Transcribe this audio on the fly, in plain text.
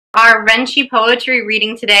Our Renshi Poetry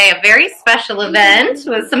reading today, a very special event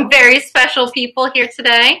with some very special people here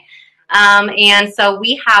today. And so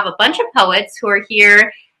we have a bunch of poets who are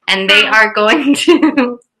here, and they are going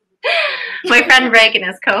to, my friend Reagan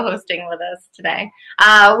is co-hosting with us today.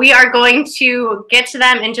 We are going to get to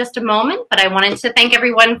them in just a moment, but I wanted to thank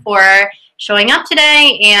everyone for showing up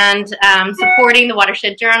today and supporting the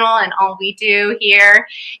Watershed Journal and all we do here.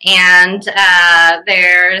 And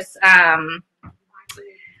there's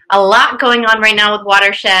a lot going on right now with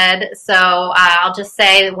Watershed, so I'll just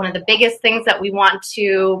say that one of the biggest things that we want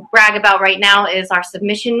to brag about right now is our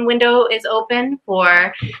submission window is open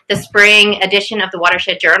for the spring edition of the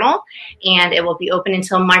Watershed Journal, and it will be open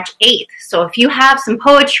until March 8th. So if you have some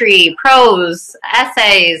poetry, prose,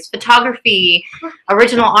 essays, photography,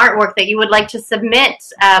 original artwork that you would like to submit,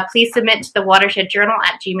 please submit to the Watershed Journal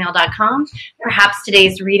at gmail.com. Perhaps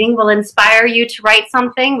today's reading will inspire you to write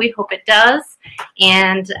something. We hope it does.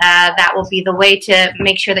 And that will be the way to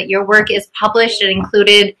make sure that your work is published and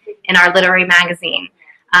included in our literary magazine.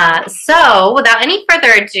 So without any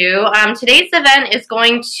further ado, today's event is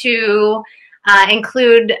going to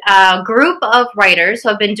include a group of writers who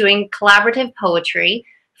have been doing collaborative poetry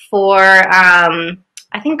for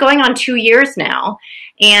I think going on 2 years now.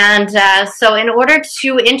 And so in order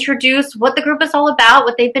to introduce what the group is all about,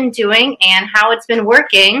 what they've been doing, and how it's been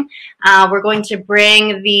working, we're going to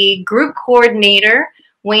bring the group coordinator,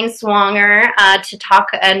 Wayne Swanger, to talk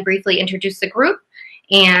and briefly introduce the group.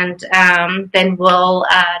 And then we'll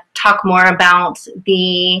talk more about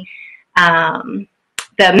the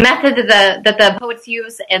method that the poets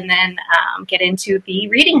use, and then get into the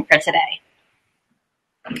reading for today.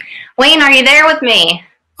 Wayne, are you there with me?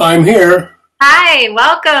 I'm here. Hi,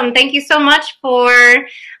 welcome. Thank you so much for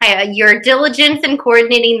your diligence in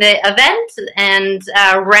coordinating the event and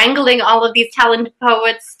wrangling all of these talented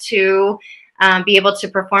poets to be able to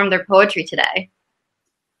perform their poetry today.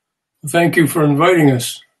 Thank you for inviting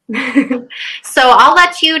us. So I'll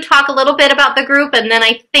let you talk a little bit about the group, and then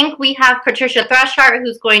I think we have Patricia Threshart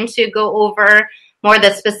who's going to go over more of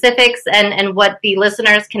the specifics and what the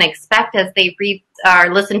listeners can expect as they read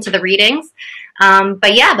or listen to the readings.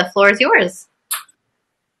 But yeah, the floor is yours.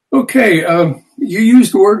 Okay, you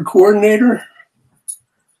used the word coordinator?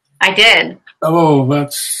 I did. Oh,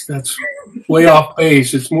 that's way off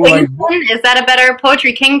base. It's more Kingpin? like... Is that a better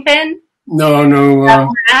poetry kingpin?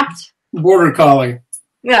 No, border collie.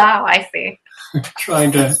 Oh, I see.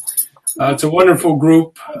 Trying to... it's a wonderful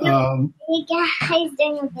group that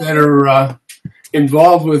are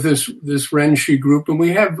involved with this Renshi group, and we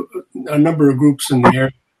have a number of groups in the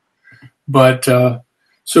area. But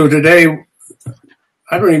so today,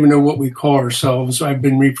 I don't even know what we call ourselves. I've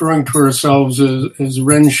been referring to ourselves as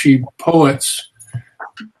Renshi poets,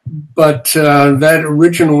 but that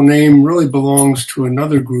original name really belongs to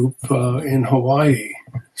another group in Hawaii.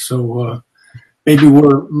 So maybe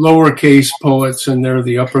we're lowercase poets and they're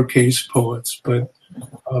the uppercase poets. But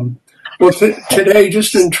well, today,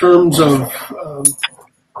 just in terms of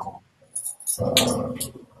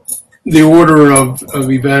the order of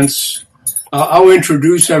events, I'll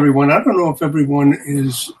introduce everyone. I don't know if everyone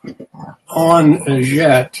is on as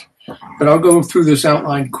yet, but I'll go through this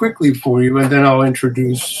outline quickly for you, and then I'll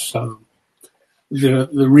introduce the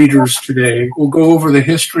readers today. We'll go over the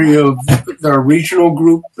history of our regional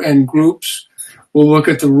group and groups. We'll look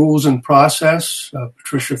at the rules and process.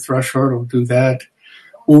 Patricia Threshart will do that.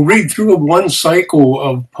 We'll read through one cycle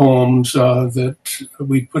of poems that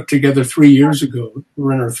we put together 3 years ago.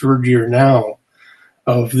 We're in our third year now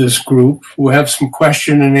of this group. We'll have some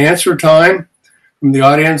question and answer time from the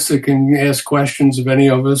audience that can ask questions of any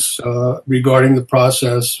of us regarding the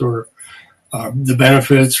process or the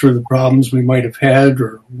benefits or the problems we might have had,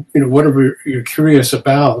 or whatever you're curious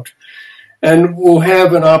about. And we'll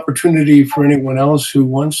have an opportunity for anyone else who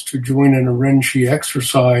wants to join in a Renshi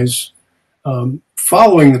exercise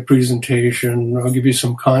following the presentation. I'll give you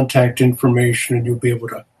some contact information, and you'll be able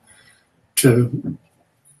to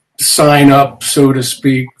sign up, so to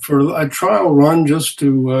speak, for a trial run just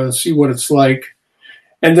to see what it's like.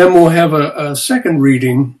 And then we'll have a second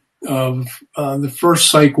reading of the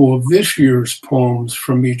first cycle of this year's poems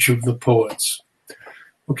from each of the poets.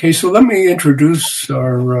 Okay, so let me introduce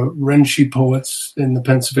our Renshi poets in the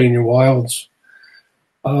Pennsylvania wilds.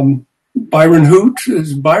 Byron Hoot.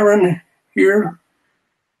 Is Byron here?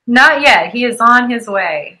 Not yet. He is on his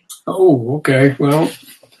way. Oh, okay. Well,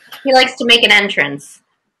 he likes to make an entrance.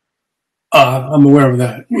 I'm aware of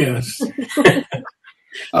that, yes.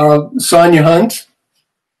 Sonia Hunt.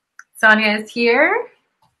 Sonia is here.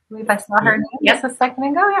 I believe I saw her just a second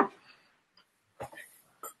ago, yeah.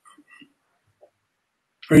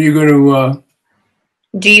 Are you going to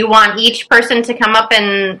Do you want each person to come up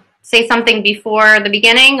and say something before the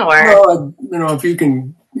beginning, or? Well,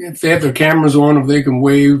 if they have their cameras on, if they can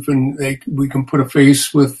wave and we can put a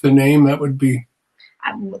face with the name, that would be.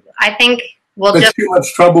 I think we'll just too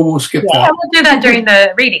much trouble. We'll skip that. Yeah, we'll do that during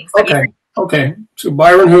the readings. Okay. So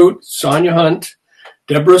Byron Hoot, Sonia Hunt,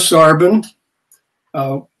 Deborah Sarbin,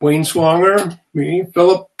 Wayne Swanger, me,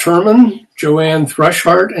 Philip Turman, Joanne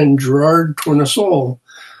Thrushhart, and Gerard Tournesol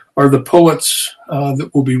are the poets that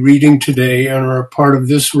will be reading today and are a part of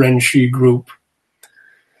this Renshi group.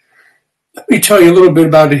 Let me tell you a little bit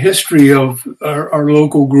about the history of our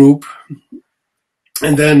local group,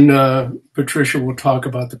 and then Patricia will talk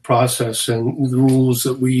about the process and the rules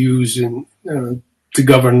that we use to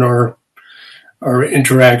govern our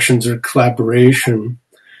interactions or collaboration.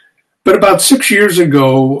 But about 6 years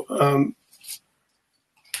ago,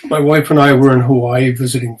 my wife and I were in Hawaii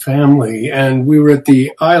visiting family, and we were at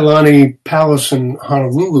the Ailani Palace in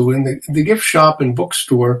Honolulu in the gift shop and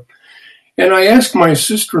bookstore. And I asked my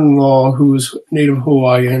sister-in-law, who's native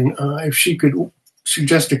Hawaiian, if she could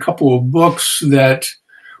suggest a couple of books that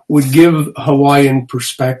would give Hawaiian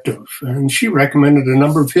perspective. And she recommended a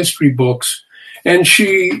number of history books, and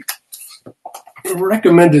she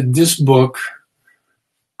recommended this book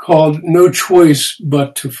called No Choice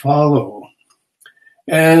But to Follow.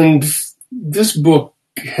 And this book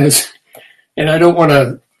has, and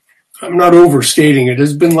I'm not overstating it,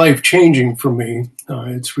 has been life-changing for me.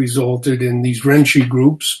 It's resulted in these Renshi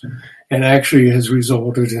groups and actually has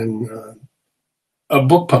resulted in a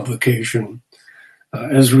book publication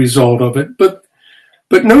as a result of it. But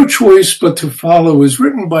No Choice But to Follow is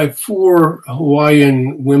written by 4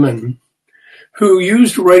 Hawaiian women who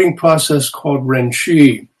used a writing process called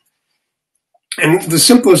Renshi. And the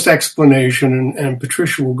simplest explanation, and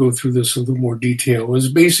Patricia will go through this in a little more detail, is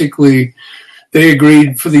basically they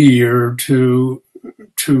agreed for the year to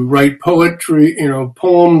write poetry,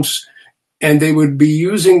 poems, and they would be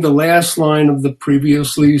using the last line of the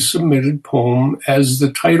previously submitted poem as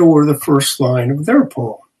the title or the first line of their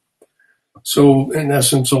poem. So in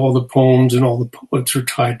essence, all the poems and all the poets are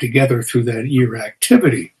tied together through that year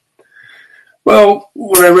activity. Well,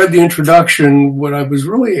 when I read the introduction, what I was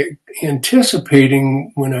really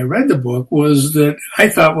anticipating when I read the book was that I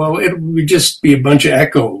thought, well, it would just be a bunch of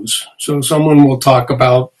echoes. So someone will talk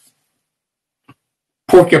about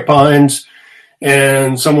porcupines,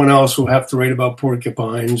 and someone else will have to write about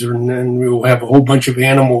porcupines, and then we'll have a whole bunch of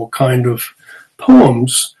animal kind of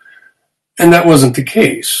poems. And that wasn't the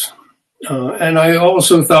case. And I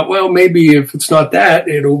also thought, well, maybe if it's not that,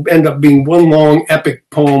 it'll end up being one long epic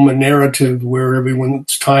poem, a narrative where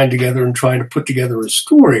everyone's tying together and trying to put together a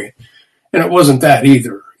story. And it wasn't that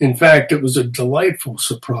either. In fact, it was a delightful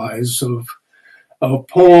surprise of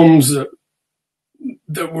poems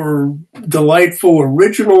that were delightful,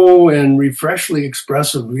 original, and refreshingly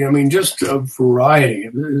expressive. I mean, just a variety.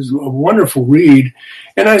 It was a wonderful read.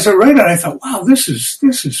 And as I read it, I thought, wow, this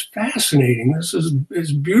is fascinating. This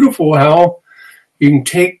is beautiful how you can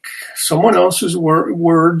take someone else's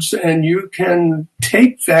words and you can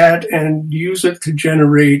take that and use it to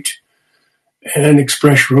generate and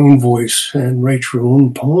express your own voice and write your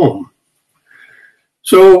own poem.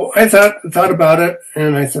 So I thought about it,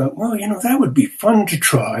 and I thought, well, that would be fun to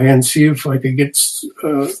try and see if I could get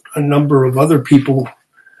a number of other people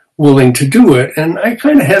willing to do it. And I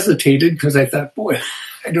kind of hesitated because I thought, boy,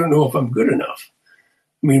 I don't know if I'm good enough.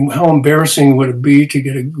 I mean, how embarrassing would it be to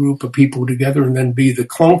get a group of people together and then be the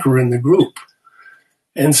clunker in the group?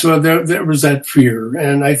 And so there was that fear.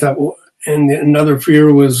 And I thought, well, and another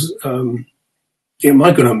fear was, am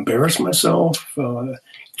I going to embarrass myself?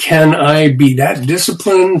 Can I be that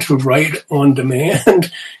disciplined to write on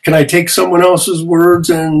demand? Can I take someone else's words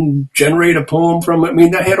and generate a poem from it? I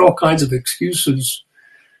mean, I had all kinds of excuses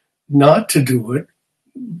not to do it.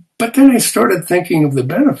 But then I started thinking of the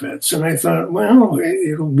benefits, and I thought, well,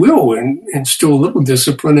 it will instill a little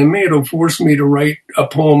discipline in me. It'll force me to write a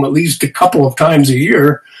poem at least a couple of times a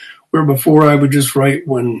year, where before I would just write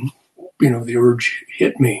when, the urge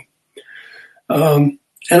hit me.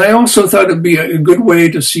 And I also thought it'd be a good way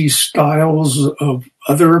to see styles of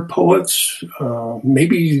other poets,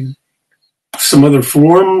 maybe some other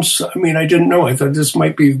forms. I mean, I didn't know. I thought this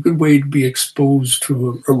might be a good way to be exposed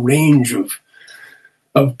to a range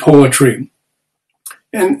of poetry.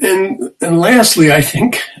 And lastly, I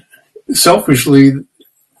think, selfishly,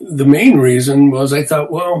 the main reason was I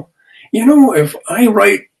thought, well, if I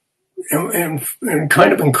write and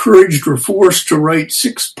kind of encouraged or forced to write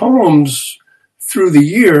 6 poems through the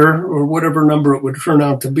year, or whatever number it would turn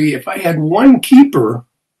out to be, if I had one keeper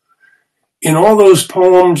in all those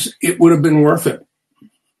poems, it would have been worth it.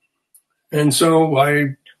 And so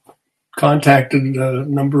I contacted a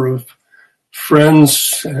number of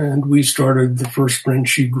friends, and we started the first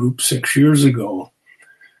Renshi group 6 years ago.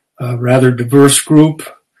 A rather diverse group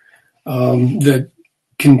that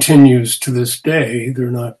continues to this day.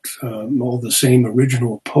 They're not all the same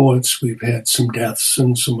original poets. We've had some deaths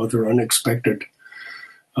and some other unexpected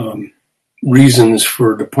reasons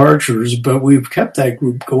for departures, but we've kept that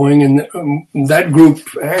group going. And that group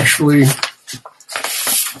actually,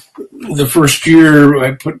 the first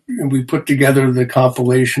year we put together the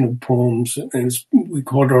compilation of poems, and we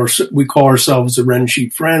call ourselves the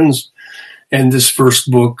Renshi Friends. And this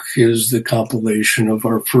first book is the compilation of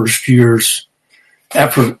our first year's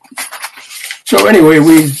effort. So anyway,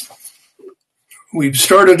 we've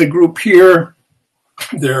started a group here.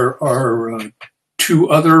 There are 2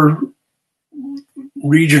 other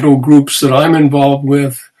regional groups that I'm involved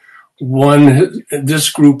with. One, this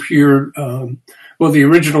group here, the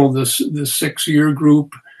original, this 6-year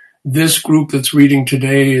group. This group that's reading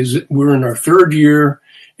today we're in our 3rd year.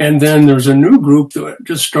 And then there's a new group that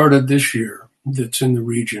just started this year that's in the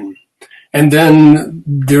region. And then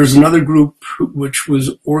there's another group which was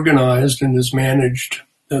organized and is managed.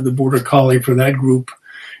 The border collie for that group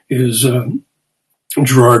is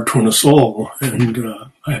Gerard Tournesol. And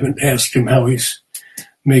I haven't asked him how he's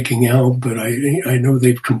making out, but I know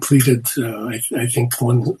they've completed, I think,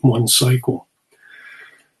 one cycle.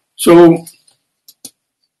 So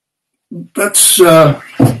let's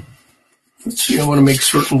see, I want to make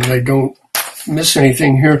certain that I don't miss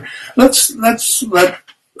anything here. Let's let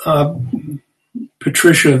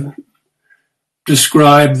Patricia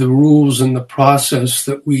describe the rules and the process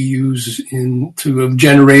that we use to have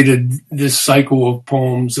generated this cycle of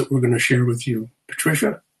poems that we're going to share with you.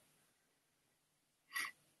 Patricia?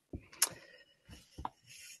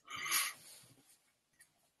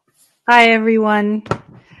 Hi, everyone.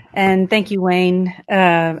 And thank you, Wayne.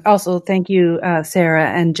 Also, thank you, Sarah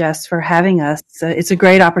and Jess, for having us. It's a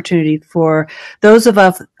great opportunity for those of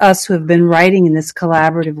us who have been writing in this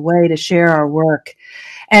collaborative way to share our work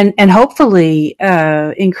and hopefully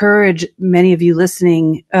encourage many of you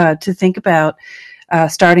listening to think about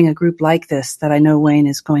starting a group like this that I know Wayne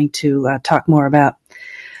is going to talk more about.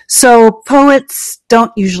 So poets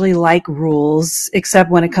don't usually like rules,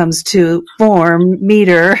 except when it comes to form,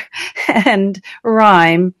 meter, and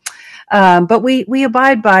rhyme. But we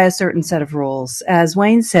abide by a certain set of rules. As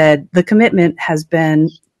Wayne said, the commitment has been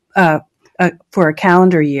for a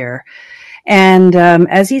calendar year. And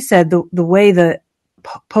as he said, the way the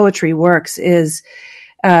poetry works is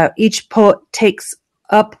each poet takes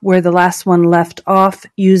up where the last one left off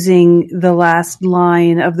using the last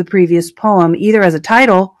line of the previous poem, either as a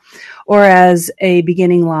title or as a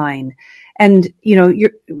beginning line. And,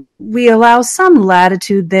 we allow some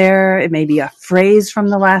latitude there. It may be a phrase from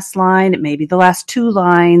the last line. It may be the last 2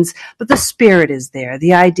 lines, but the spirit is there.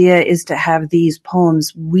 The idea is to have these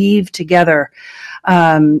poems weave together,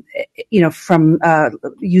 from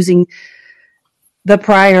using the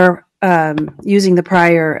prior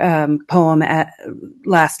poem at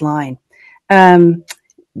last line.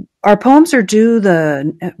 Our poems are due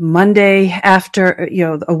the Monday after,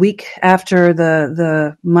 a week after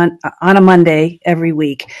on a Monday every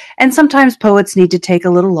week. And sometimes poets need to take a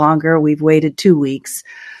little longer. We've waited 2 weeks.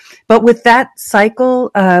 But with that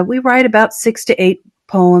cycle, we write about 6 to 8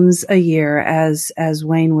 poems a year, as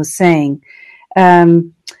Wayne was saying.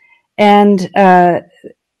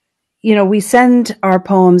 We send our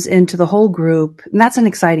poems into the whole group, and that's an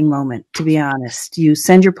exciting moment, to be honest. You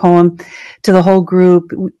send your poem to the whole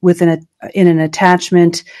group in an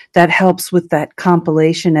attachment that helps with that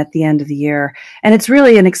compilation at the end of the year. And it's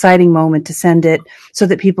really an exciting moment to send it so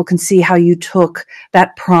that people can see how you took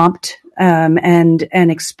that prompt and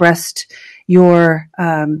expressed your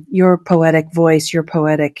poetic voice, your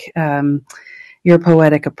poetic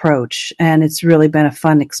approach. And it's really been a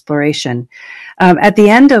fun exploration. At the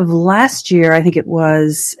end of last year, I think it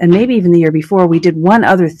was, and maybe even the year before, we did one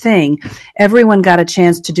other thing. Everyone got a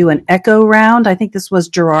chance to do an echo round. I think this was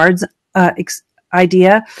Gerard's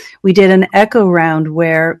idea. We did an echo round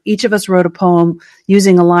where each of us wrote a poem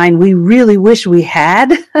using a line we really wish we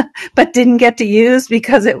had, but didn't get to use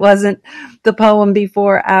because it wasn't the poem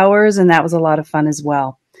before ours. And that was a lot of fun as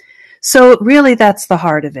well. So really, that's the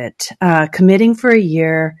heart of it. Committing for a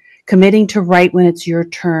year, committing to write when it's your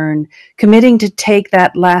turn, committing to take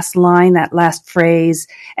that last line, that last phrase,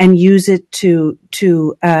 and use it to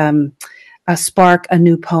spark a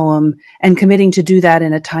new poem, and committing to do that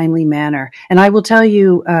in a timely manner. And I will tell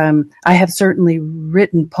you, I have certainly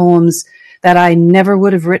written poems that I never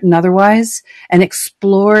would have written otherwise, and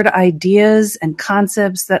explored ideas and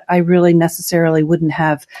concepts that I really necessarily wouldn't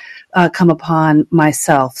have come upon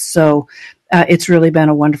myself. So it's really been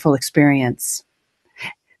a wonderful experience.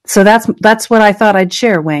 So that's what I thought I'd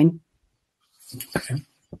share, Wayne. Okay.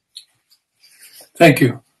 Thank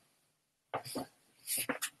you.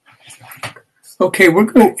 Okay,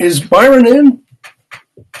 is Byron in?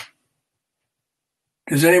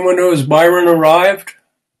 Does anyone know, has Byron arrived?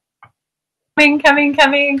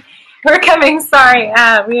 Coming. We're coming. Sorry.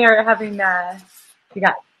 We are having, we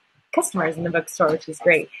got customers in the bookstore, which is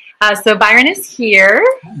great. So Byron is here.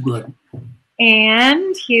 Good.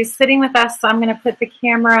 And he's sitting with us. So I'm going to put the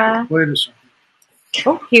camera. Wait a second.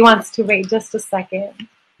 Oh, he wants to wait just a second.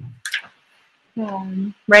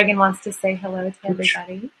 Reagan wants to say hello to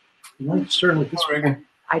everybody. Well, certainly. Thanks, Reagan.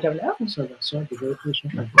 I don't know.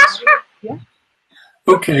 Yeah.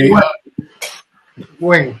 Okay.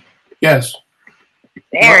 Wayne. Yes.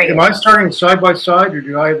 There he Am I starting side by side, or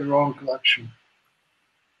do I have the wrong collection?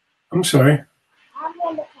 I'm sorry.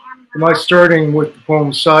 Am I starting with the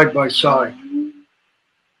poem side by side?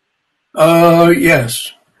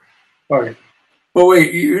 Yes. All right. Well,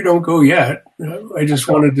 wait, you don't go yet. I just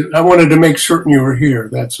wanted to make certain you were here.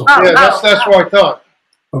 That's all. Yeah, that's what I thought.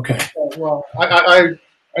 Okay. Well, I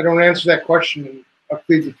don't answer that question, and I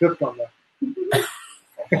plead the fifth on that.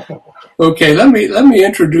 Okay, let me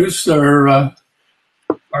introduce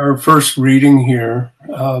our first reading here.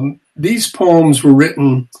 These poems were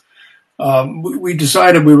written. We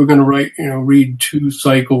decided we were going to read 2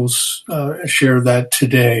 cycles, share that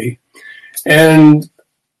today, and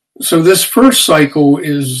so this first cycle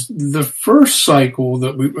is the first cycle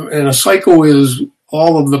and a cycle is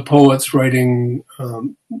all of the poets writing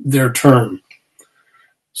their turn.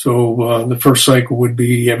 So the first cycle would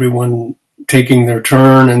be everyone taking their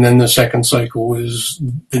turn, and then the second cycle is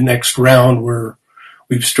the next round where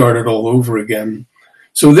we've started all over again.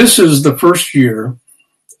 So this is the first year,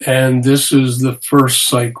 and this is the first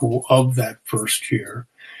cycle of that first year.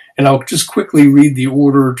 And I'll just quickly read the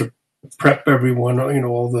order to prep everyone,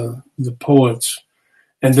 all the poets,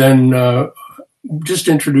 and then just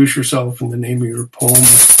introduce yourself and the name of your poem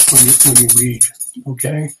when you read.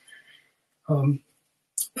 Okay.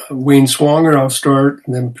 Wayne Swanger, I'll start,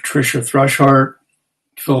 and then Patricia Thrushart,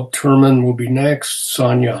 Philip Turman will be next,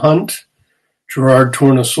 Sonia Hunt, Gerard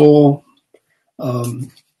Tournesol,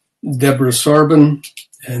 Deborah Sarbin,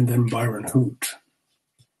 and then Byron Hoot.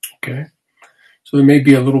 Okay. So there may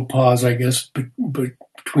be a little pause, I guess, but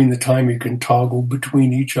between the time you can toggle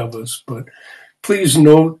between each of us. But please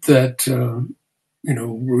note that,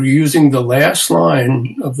 we're using the last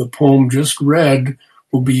line of the poem just read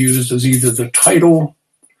will be used as either the title,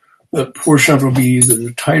 the portion of it will be either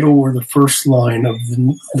the title or the first line of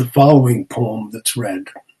the following poem that's read.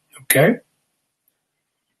 Okay?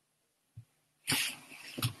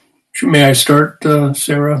 May I start,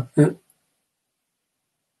 Sarah?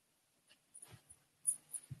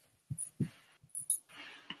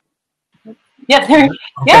 Yeah, Okay.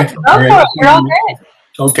 yeah, go for it. You're all good.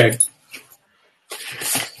 Okay.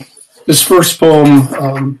 This first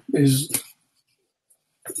poem is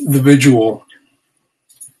The Vigil.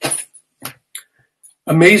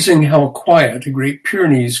 Amazing how quiet the Great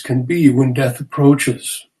Pyrenees can be when death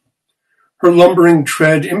approaches. Her lumbering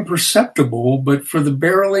tread imperceptible but for the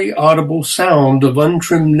barely audible sound of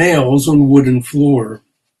untrimmed nails on wooden floor.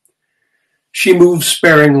 She moves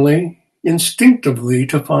sparingly, instinctively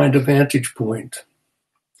to find a vantage point.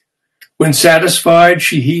 When satisfied,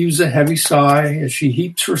 she heaves a heavy sigh as she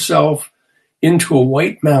heaps herself into a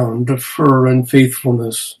white mound of fur and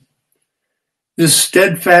faithfulness. This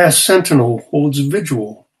steadfast sentinel holds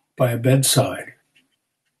vigil by a bedside.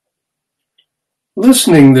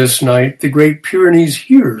 Listening this night, the Great Pyrenees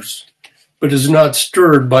hears, but is not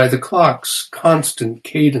stirred by the clock's constant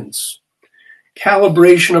cadence.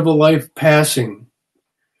 Calibration of a life passing.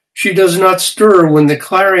 She does not stir when the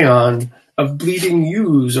clarion of bleating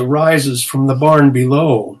ewes arises from the barn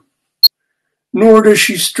below. Nor does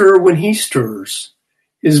she stir when he stirs,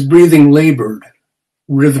 his breathing labored,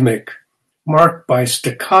 rhythmic, marked by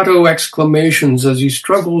staccato exclamations as he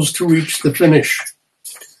struggles to reach the finish.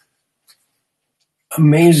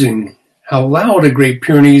 Amazing how loud a Great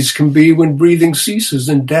Pyrenees can be when breathing ceases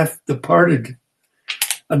and death departed.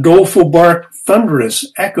 A doleful bark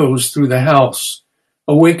thunderous echoes through the house,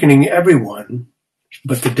 awakening everyone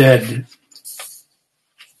but the dead.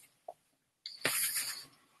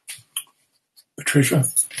 Patricia?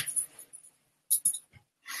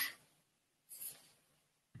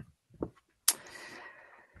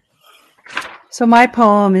 So my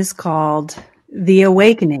poem is called The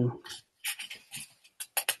Awakening.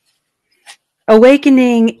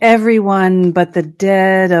 awakening everyone but the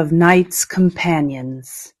dead of night's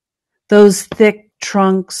companions, those thick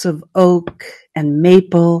trunks of oak and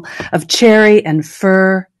maple, of cherry and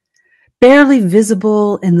fir, barely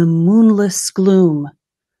visible in the moonless gloom,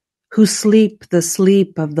 who sleep the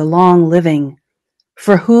sleep of the long living,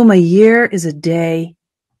 for whom a year is a day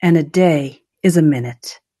and a day is a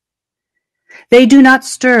minute. They do not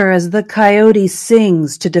stir as the coyote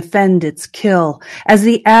sings to defend its kill, as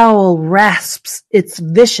the owl rasps its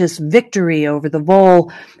vicious victory over the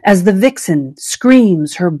vole, as the vixen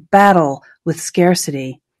screams her battle with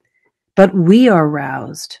scarcity. But we are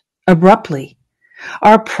roused, abruptly,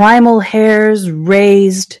 our primal hairs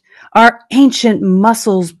raised, our ancient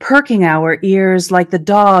muscles perking our ears like the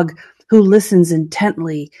dog who listens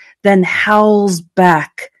intently, then howls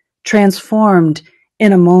back, transformed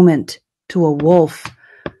in a moment to a wolf.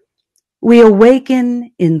 We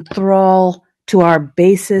awaken in thrall to our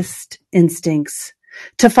basest instincts,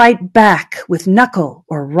 to fight back with knuckle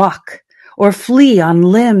or rock, or flee on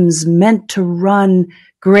limbs meant to run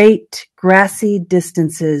great grassy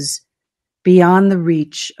distances beyond the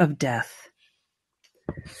reach of death.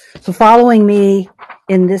 So following me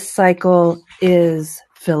in this cycle is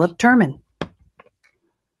Philip Terman.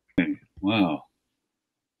 Wow.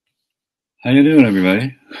 How you doing,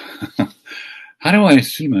 everybody? How do I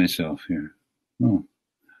see myself here? Oh,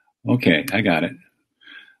 okay, I got it.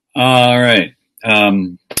 All right.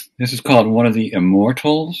 This is called One of the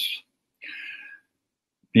Immortals.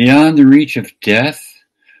 Beyond the reach of death,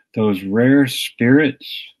 those rare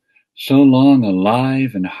spirits, so long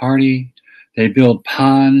alive and hardy, they build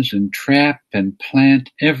ponds and trap and plant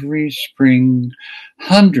every spring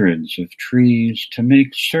hundreds of trees to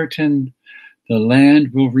make certain the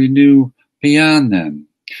land will renew beyond them,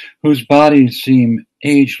 whose bodies seem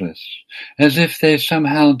ageless, as if they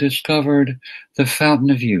somehow discovered the fountain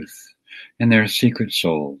of youth in their secret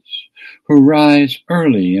souls, who rise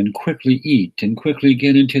early and quickly eat and quickly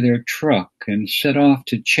get into their truck and set off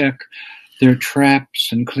to check their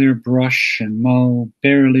traps and clear brush and mow,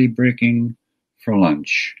 barely breaking for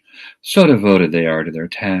lunch. So devoted they are to their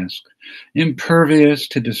task, impervious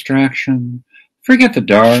to distraction, forget the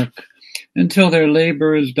dark until their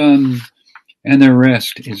labor is done and their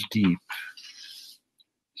rest is deep.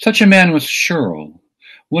 Such a man was Shirl,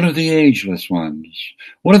 one of the ageless ones,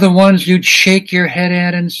 one of the ones you'd shake your head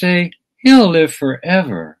at and say, he'll live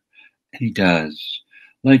forever. And he does,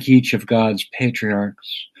 like each of God's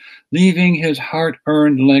patriarchs, leaving his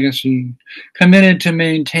heart-earned legacy, committed to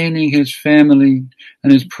maintaining his family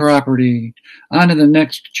and his property onto the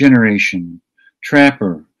next generation,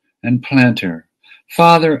 trapper and planter,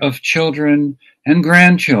 father of children and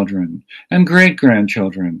grandchildren and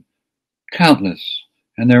great-grandchildren, countless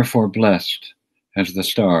and therefore blessed as the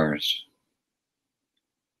stars.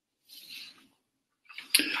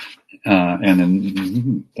 And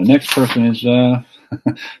then the next person is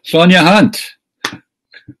Sonia Hunt.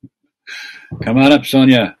 Come on up,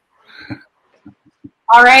 Sonia.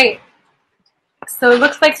 All right. So it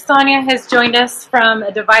looks like Sonia has joined us from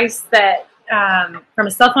a device that, from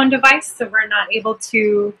a cell phone device, so we're not able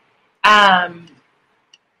to, I'm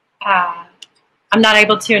not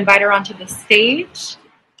able to invite her onto the stage.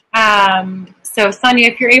 So Sonia,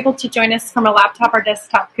 if you're able to join us from a laptop or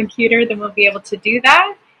desktop computer, then we'll be able to do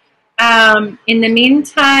that. In the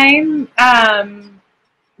meantime,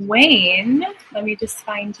 Wayne, let me just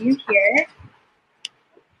find you here.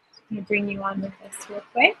 I'm going to bring you on with us real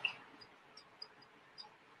quick.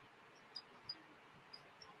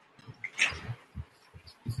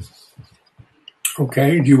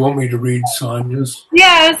 Okay, do you want me to read Sonia's?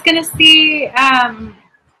 Yeah, I was going to see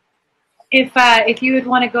if you would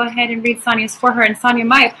want to go ahead and read Sonia's for her. And Sonia,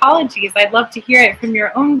 my apologies. I'd love to hear it from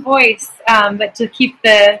your own voice, but to keep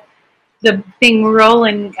the thing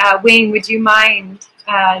rolling, Wayne, would you mind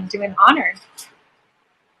doing honor?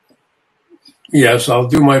 Yes, I'll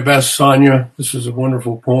do my best, Sonia. This is a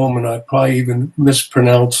wonderful poem, and I probably even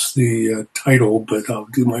mispronounce the title, but I'll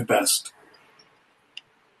do my best.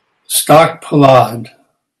 Stock Palad.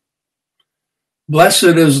 Blessed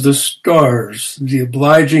as the stars, the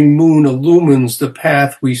obliging moon illumines the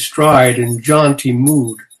path we stride in jaunty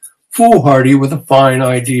mood, foolhardy with a fine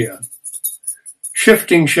idea.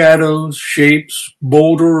 Shifting shadows, shapes,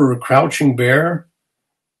 boulder or a crouching bear,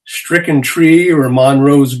 stricken tree or a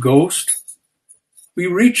Monroe's ghost, we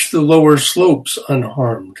reach the lower slopes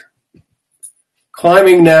unharmed.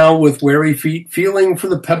 Climbing now with wary feet, feeling for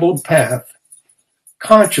the pebbled path,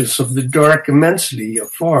 conscious of the dark immensity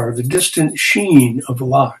afar, the distant sheen of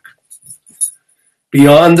loch.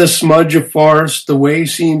 Beyond the smudge of forest, the way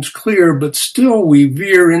seems clear, but still we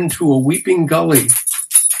veer into a weeping gully,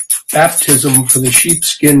 baptism for the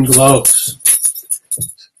sheepskin gloves.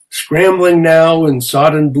 Scrambling now in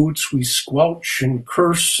sodden boots, we squelch and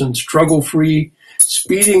curse and struggle free,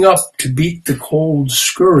 speeding up to beat the cold,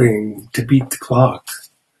 scurrying to beat the clock.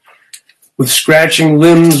 With scratching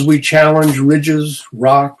limbs we challenge ridges,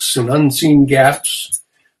 rocks, and unseen gaps,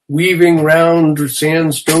 weaving round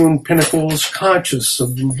sandstone pinnacles, conscious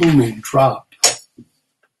of the looming drop.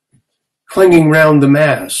 Clinging round the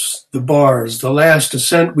mass, the bars, the last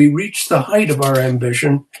ascent, we reach the height of our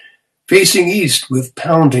ambition, facing east with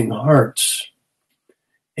pounding hearts.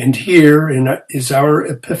 And here is our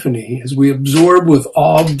epiphany as we absorb with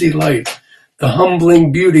awed delight the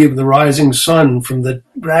humbling beauty of the rising sun from the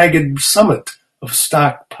ragged summit of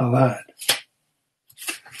Stac Palad.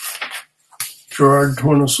 Gerard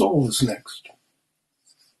Tournesol is next.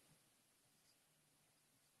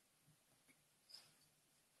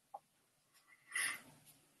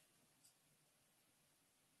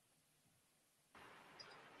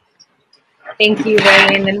 Thank you,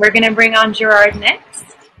 Wayne. And we're going to bring on Gerard next.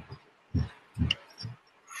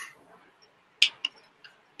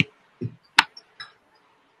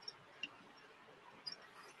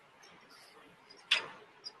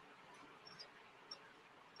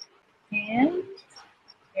 And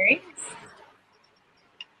there he is.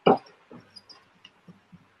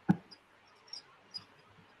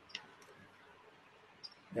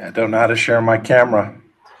 Yeah, I don't know how to share my camera.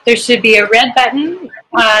 There should be a red button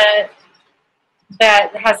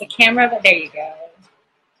that has a camera, but there you go.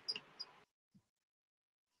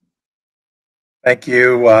 Thank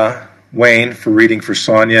you, Wayne, for reading for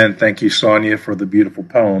Sonia, and thank you, Sonia, for the beautiful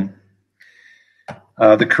poem.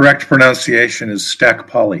 The correct pronunciation is Stac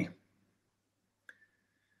Polly.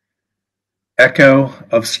 Echo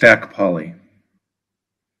of Stac Polly.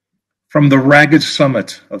 From the ragged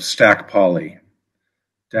summit of Stac Polly,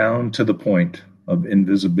 down to the point of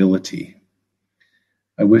invisibility,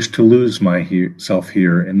 I wish to lose myself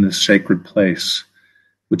here in this sacred place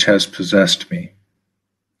which has possessed me.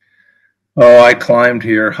 Oh, I climbed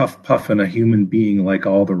here, huff-puffing a human being like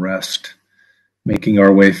all the rest, making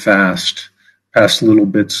our way fast, past little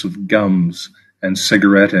bits of gums and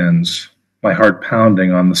cigarette ends, my heart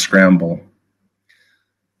pounding on the scramble.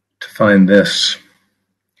 To find this,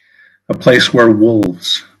 a place where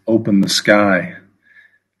wolves open the sky.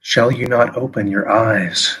 Shall you not open your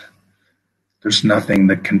eyes? There's nothing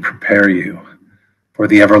that can prepare you for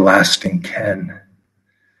the everlasting ken.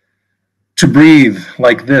 To breathe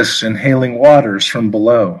like this, inhaling waters from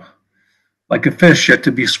below, like a fish yet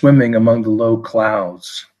to be swimming among the low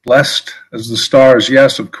clouds, blessed as the stars,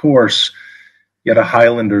 yes, of course, yet a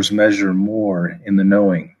Highlander's measure more in the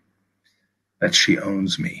knowing that she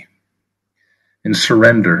owns me, in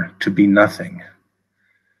surrender to be nothing.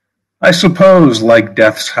 I suppose, like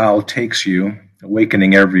death's howl takes you,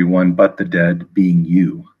 awakening everyone but the dead, being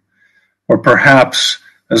you. Or perhaps,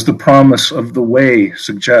 as the promise of the way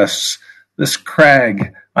suggests, this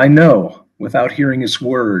crag, I know, without hearing its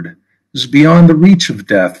word, is beyond the reach of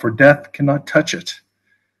death, for death cannot touch it.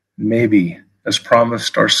 Maybe, as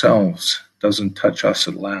promised ourselves, doesn't touch us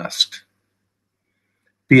at last.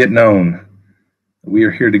 Be it known that we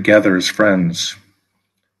are here together as friends,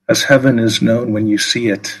 as heaven is known when you see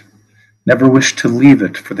it. Never wish to leave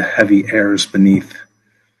it for the heavy airs beneath.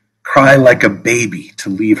 Cry like a baby to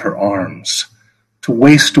leave her arms, to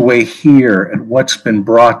waste away here at what's been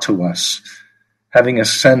brought to us. Having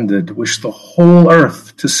ascended, wish the whole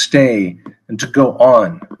earth to stay and to go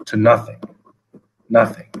on to nothing,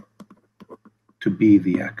 nothing, to be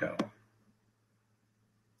the echo.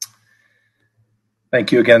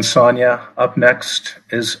 Thank you again, Sonia. Up next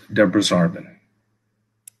is Deborah Zarbin.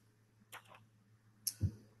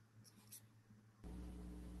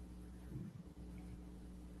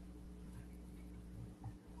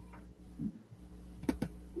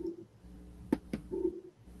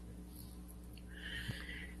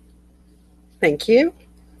 Thank you.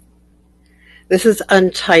 This is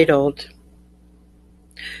untitled.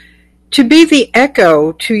 To be the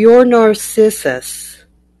echo to your Narcissus,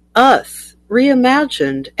 us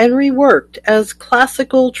reimagined and reworked as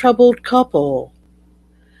classical troubled couple.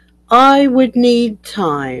 I would need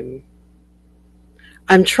time.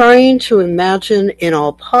 I'm trying to imagine in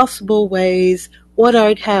all possible ways what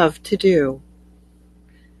I'd have to do.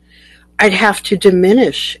 I'd have to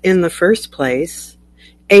diminish in the first place,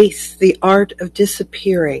 ace the art of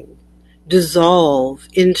disappearing, dissolve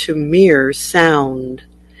into mere sound,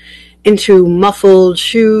 into muffled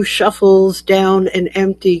shoe shuffles down an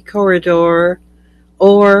empty corridor,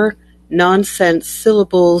 or nonsense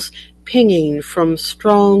syllables pinging from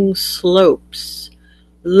strong slopes,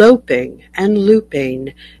 loping and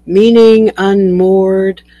looping, meaning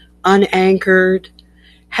unmoored, unanchored,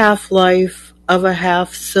 half-life of a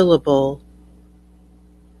half-syllable.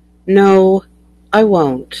 No, I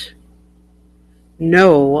won't.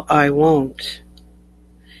 No, I won't.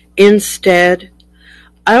 Instead,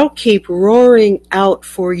 I'll keep roaring out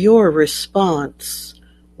for your response,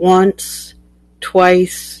 once,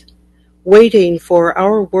 twice, waiting for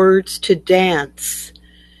our words to dance,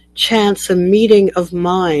 chance a meeting of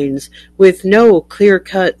minds with no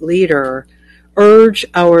clear-cut leader, urge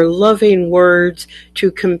our loving words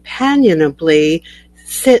to companionably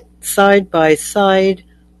sit side by side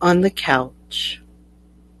on the couch.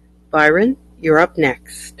 Byron, you're up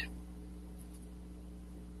next.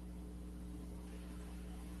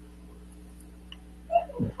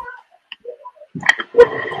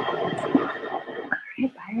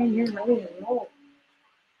 Byron, you're ready to roll.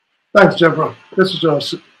 Thanks, Deborah. This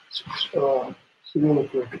is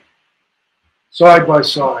soliloquy. Side by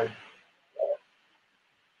side.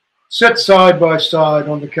 Sit side by side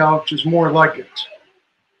on the couch is more like it.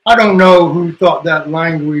 I don't know who thought that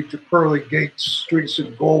language of pearly gates, streets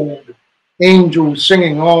of gold, angels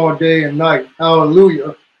singing all day and night,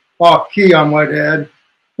 hallelujah, off key I might add,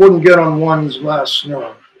 wouldn't get on one's last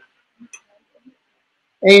nerve.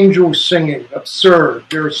 Angels singing, absurd.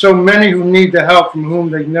 There are so many who need the help from whom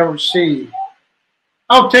they never see.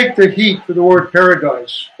 I'll take the heat for the word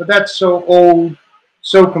paradise, but that's so old,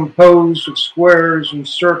 so composed of squares and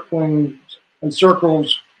circling and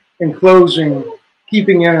circles enclosing,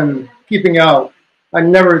 keeping in, keeping out. I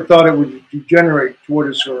never thought it would degenerate to what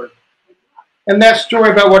is heard. And that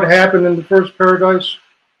story about what happened in the first paradise,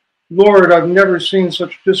 Lord, I've never seen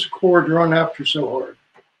such discord run after so hard.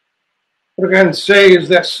 What I can say is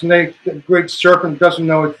that snake, that great serpent, doesn't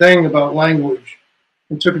know a thing about language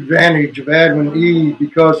and took advantage of Adam and Eve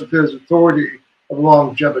because of his authority of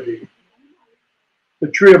longevity. The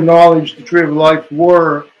tree of knowledge, the tree of life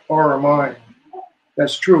are mine.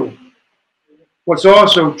 That's true. What's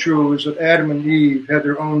also true is that Adam and Eve had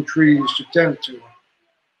their own trees to tend to.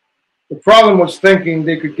 The problem was thinking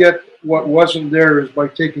they could get what wasn't theirs by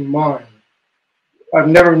taking mine. I've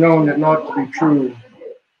never known it not to be true.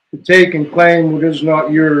 To take and claim what is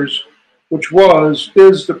not yours, which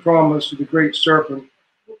is the promise of the great serpent,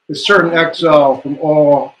 is certain exile from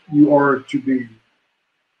all you are to be.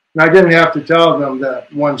 And I didn't have to tell them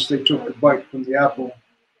that once they took the bite from the apple.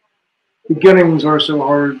 Beginnings are so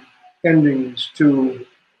hard, endings too.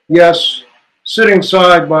 Yes, sitting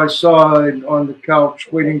side by side on the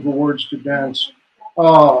couch, waiting for words to dance.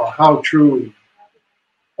 Ah, how true.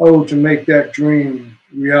 Oh, to make that dream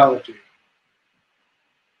reality.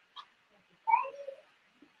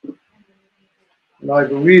 And I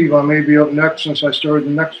believe I may be up next since I started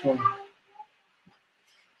the next one.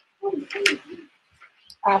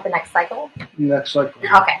 The next cycle? Next cycle.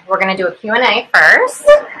 Okay, we're going to do a Q&A first.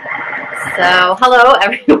 So, hello,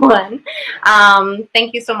 everyone.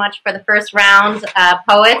 Thank you so much for the first round,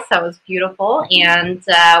 poets. That was beautiful. And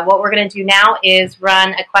what we're going to do now is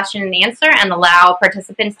run a question and answer and allow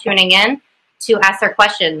participants tuning in to ask their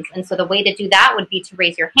questions. And so the way to do that would be to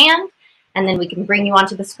raise your hand, and then we can bring you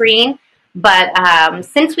onto the screen. But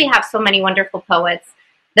since we have so many wonderful poets,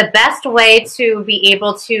 the best way to be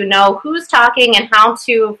able to know who's talking and how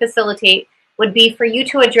to facilitate would be for you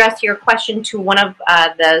to address your question to one of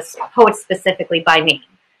the poets specifically by name.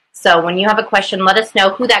 So when you have a question, let us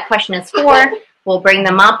know who that question is for. We'll bring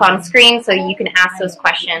them up on screen so you can ask those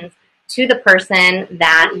questions to the person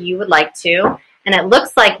that you would like to. And it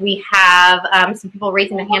looks like we have some people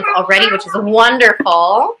raising their hands already, which is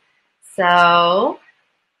wonderful. So...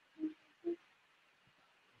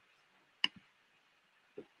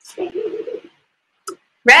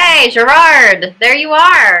 Ray, Gerard, there you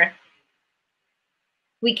are.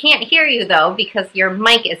 We can't hear you, though, because your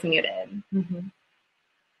mic is muted. Mm-hmm.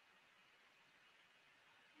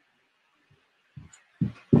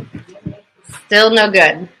 Still no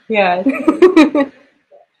good. Yeah.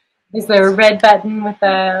 Is there a red button with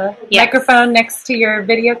a microphone next to your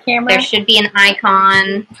video camera? There should be an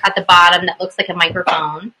icon at the bottom that looks like a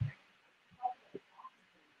microphone.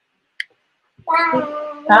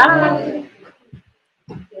 Bye.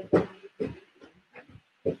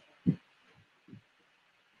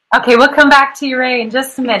 Okay, we'll come back to you, Ray, in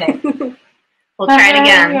just a minute. We'll try it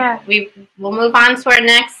again. Yeah. We'll move on to our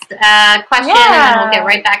next question, and then we'll get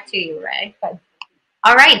right back to you, Ray. Good.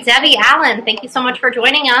 All right, Debbie Allen, thank you so much for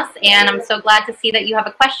joining us, and I'm so glad to see that you have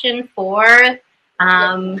a question for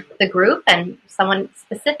the group and someone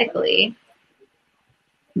specifically.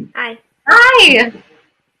 Hi. Hi.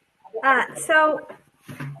 So,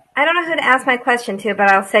 I don't know who to ask my question to, but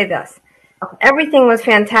I'll say this. Everything was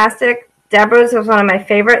fantastic. Deborah's was one of my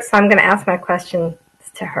favorites, so I'm going to ask my question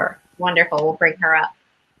to her. Wonderful. We'll bring her up.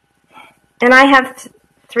 And I have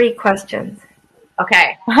 3 questions.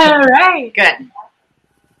 Okay. All right. Good.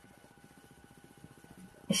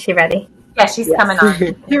 Is she ready? Yeah, she's coming on.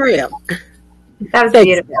 Here I am. That was Thanks.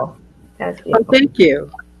 beautiful. That was Oh, beautiful. thank you.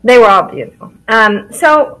 They were all beautiful.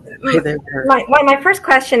 So Hey there. my first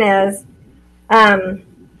question is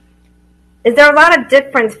there a lot of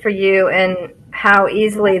difference for you in how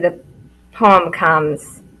easily the poem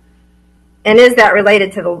comes? And is that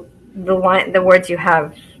related to the words you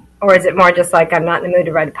have? Or is it more just like, I'm not in the mood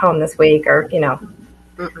to write a poem this week, or, you know?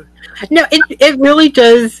 No, it really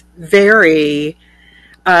does vary.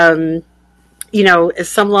 You know,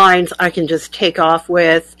 some lines I can just take off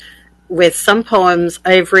with. With some poems,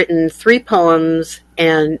 I've written 3 poems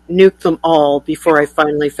and nuked them all before I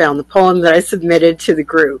finally found the poem that I submitted to the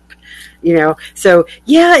group. You know, so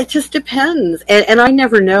yeah, it just depends. And I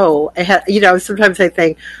never know. You know, sometimes I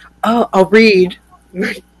think, oh, I'll read,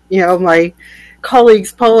 you know, my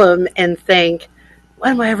colleague's poem and think, what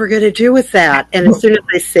am I ever going to do with that? And as soon as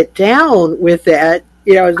I sit down with it,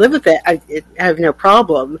 you know, and live with it, I have no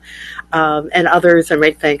problem. And others I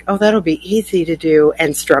might think, oh, that'll be easy to do,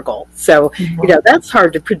 and struggle. So, you know, that's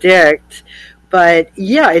hard to predict. But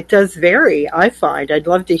yeah, it does vary, I find. I'd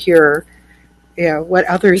love to hear, you know, what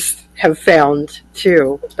others have found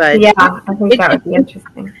too. But yeah, I think that would be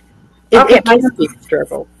interesting. It does be a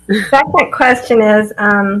struggle. Second question is,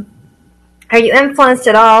 are you influenced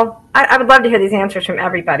at all? I would love to hear these answers from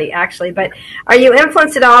everybody, actually. But are you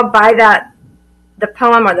influenced at all by the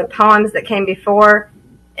poem or the poems that came before,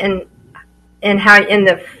 and how in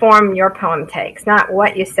the form your poem takes? Not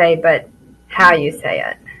what you say, but how you say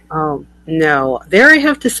it. Oh, no. There I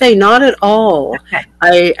have to say, not at all. Okay.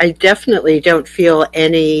 I definitely don't feel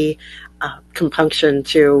any compunction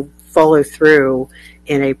to follow through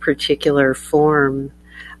in a particular form.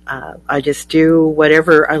 I just do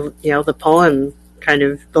whatever, you know, the poem kind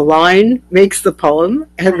of, the line makes the poem,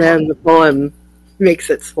 and then the poem makes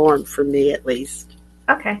its form, for me at least.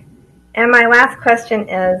 Okay. And my last question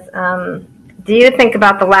is, do you think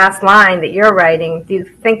about the last line that you're writing? Do you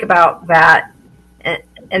think about that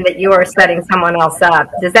and that you are setting someone else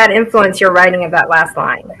up? Does that influence your writing of that last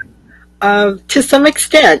line? To some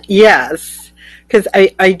extent, yes. Because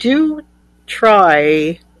I do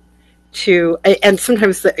try to, and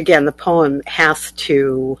sometimes, again, the poem has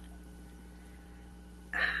to,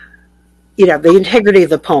 you know, the integrity of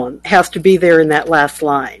the poem has to be there in that last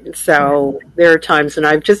line. So there are times when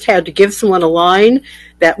I've just had to give someone a line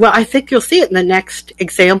that, well, I think you'll see it in the next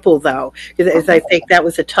example, though, because I think that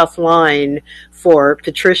was a tough line for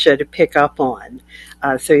Patricia to pick up on.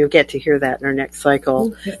 So you'll get to hear that in our next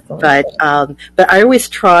cycle. But I always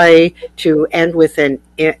try to end with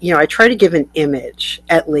I try to give an image,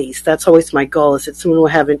 at least. That's always my goal, is that someone will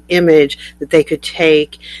have an image that they could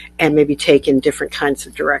take and maybe take in different kinds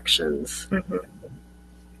of directions.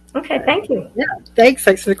 Mm-hmm. Okay, thank you. Yeah, thanks.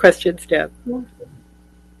 Thanks for the questions, Deb. Yeah.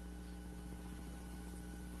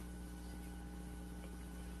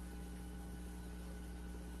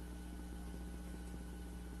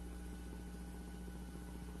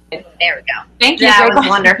 There we go. Thank you. That was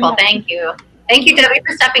wonderful. Thank you. Thank you, Debbie,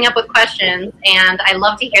 for stepping up with questions. And I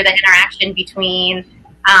love to hear the interaction between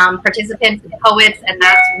participants and poets. And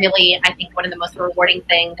that's really, I think, one of the most rewarding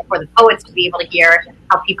things for the poets, to be able to hear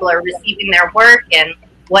how people are receiving their work and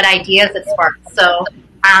what ideas it sparks. So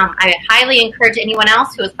I highly encourage anyone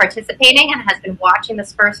else who is participating and has been watching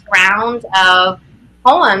this first round of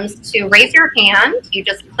poems to raise your hand. You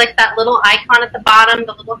just click that little icon at the bottom,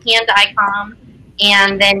 the little hand icon,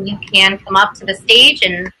 and then you can come up to the stage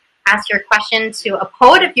and ask your question to a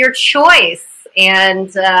poet of your choice.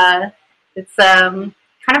 And it's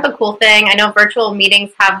kind of a cool thing. I know virtual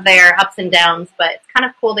meetings have their ups and downs, but it's kind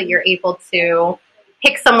of cool that you're able to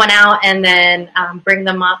pick someone out and then bring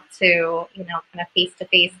them up to, kind of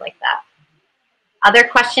face-to-face like that. Other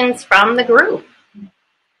questions from the group?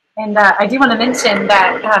 And I do want to mention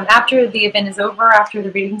that after the event is over, after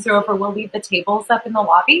the readings are over, we'll leave the tables up in the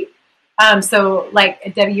lobby. So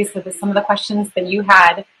like Debbie said, that some of the questions that you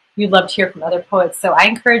had, you'd love to hear from other poets. So I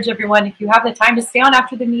encourage everyone, if you have the time, to stay on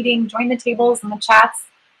after the meeting, join the tables and the chats,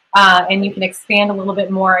 and you can expand a little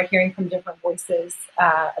bit more, hearing from different voices,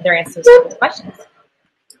 their answers to the questions.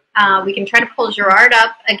 We can try to pull Gerard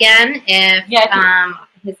up again if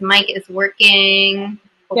his mic is working.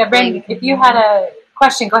 Yeah, Brandon, if you had a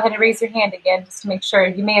question, go ahead and raise your hand again, just to make sure.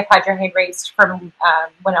 You may have had your hand raised from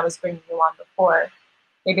when I was bringing you on before.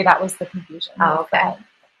 Maybe that was the confusion. Oh, okay.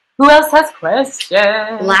 Who else has questions?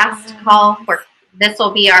 Last call. This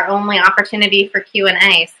will be our only opportunity for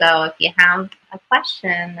Q&A. So if you have a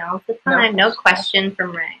question, now's the time. No question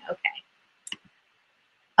from Ray. Okay.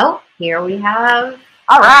 Oh, here we have.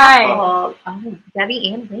 All right. Oh,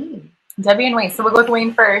 Debbie and Wayne. Debbie and Wayne. So we'll go with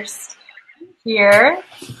Wayne first. Here.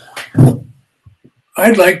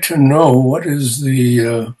 I'd like to know what is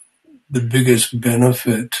the biggest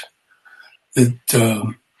benefit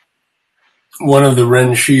that one of the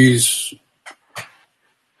Renshis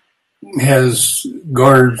has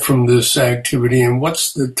garnered from this activity, and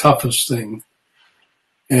what's the toughest thing?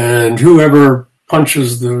 And whoever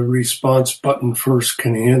punches the response button first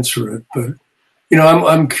can answer it. But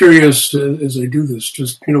I'm curious as I do this.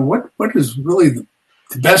 Just what is really the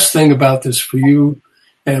best thing about this for you,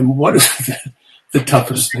 and what is the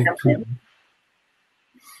toughest thing for you?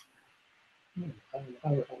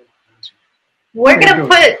 We're gonna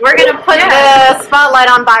put the spotlight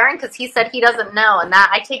on Byron because he said he doesn't know, and that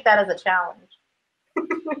I take that as a challenge.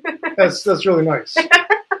 That's really nice.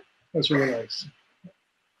 That's really nice.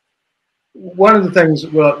 One of the things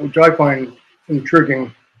which I find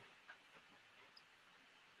intriguing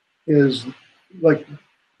is, like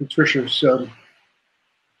Patricia said,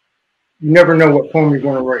 you never know what poem you're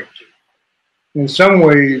going to write. In some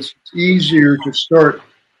ways, it's easier to start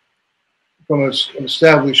from an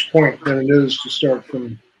established point than it is to start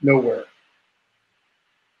from nowhere.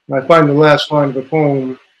 And I find the last line of a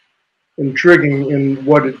poem intriguing in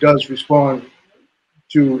what it does respond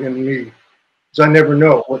to in me, because I never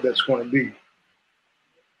know what that's going to be.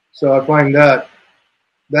 So I find that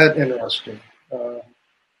interesting.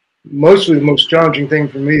 Mostly the most challenging thing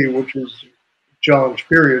for me, which is challenge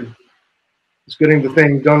period, is getting the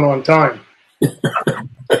thing done on time.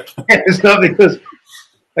 It's not because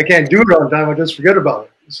I can't do it on time; I just forget about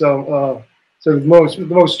it. So the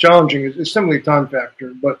most challenging is simply time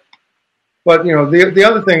factor. But the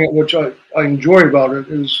other thing which I enjoy about it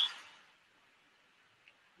is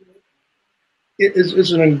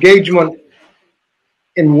it's an engagement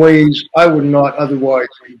in ways I would not otherwise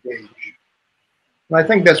engage. And I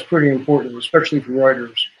think that's pretty important, especially for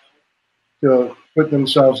writers, to put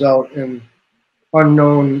themselves out in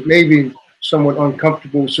unknown, maybe somewhat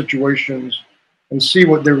uncomfortable situations and see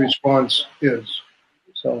what their response is.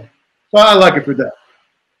 So I like it for that.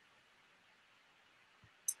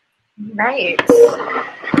 Right.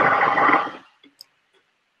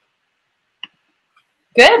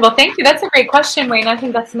 Good. Well, thank you. That's a great question, Wayne. I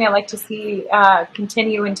think that's something I'd like to see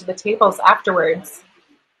continue into the tables afterwards.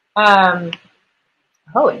 And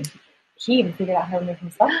he even figured out how to make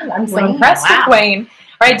himself. I'm so impressed with Wayne.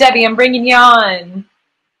 All right, Debbie, I'm bringing you on.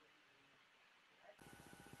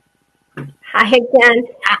 Hi again.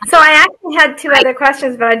 So I actually had two other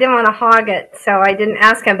questions, but I didn't want to hog it, so I didn't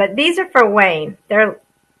ask him. But these are for Wayne. They're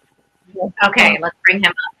okay. Let's bring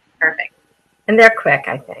him up. Perfect. And they're quick,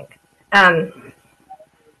 I think.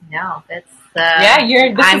 No, it's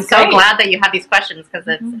I'm so glad that you have these questions because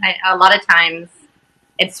a lot of times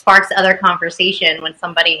it sparks other conversation when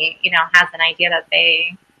somebody has an idea that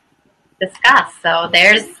they discuss. So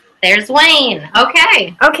there's Wayne.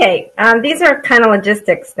 Okay. These are kind of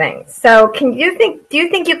logistics things. So do you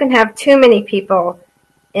think you can have too many people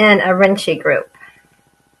in a Renshi group?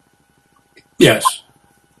 Yes.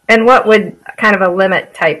 And what would kind of a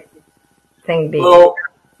limit type thing be? Well,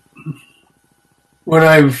 when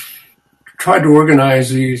I've tried to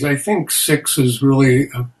organize these, I think 6 is really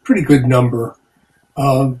a pretty good number.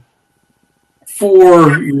 4,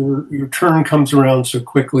 your turn comes around so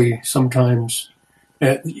quickly sometimes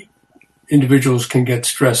that individuals can get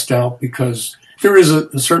stressed out because there is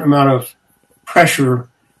a certain amount of pressure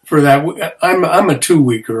for that. I'm a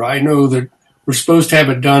 2-weeker. I know that we're supposed to have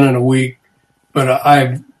it done in a week, but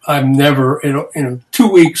I'm never,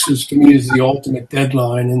 2 weeks to me is the ultimate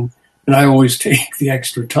deadline, and I always take the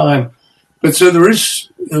extra time. But so there is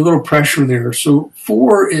a little pressure there. So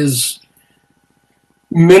 4 is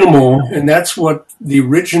minimal, and that's what the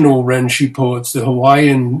original Renshi poets, the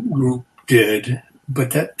Hawaiian group, did.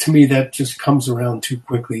 But that, to me, that just comes around too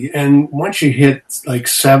quickly. And once you hit like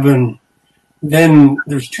 7, then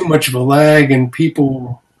there's too much of a lag, and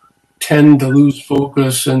people tend to lose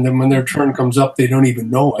focus. And then when their turn comes up, they don't even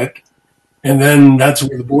know it. And then that's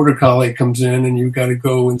where the border collie comes in, and you've got to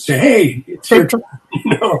go and say, "Hey, it's your turn."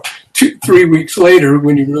 2-3 weeks later,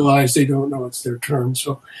 when you realize they don't know it's their turn.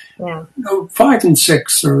 So, 5 and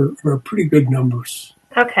 6 are pretty good numbers.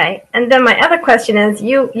 Okay. And then my other question is,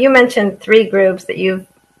 you mentioned 3 groups that you've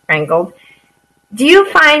wrangled. Do you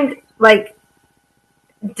find like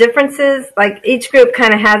differences? Like each group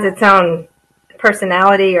kind of has its own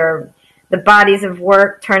personality, or the bodies of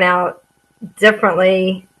work turn out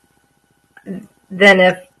differently than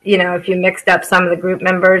if you mixed up some of the group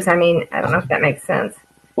members? I mean, I don't know if that makes sense.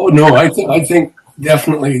 Oh no, I think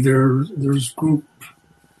definitely there's group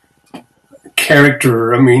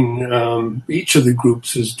character. I mean, each of the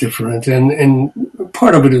groups is different, and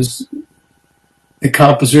part of it is the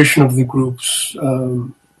composition of the groups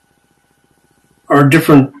are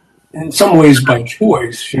different in some ways by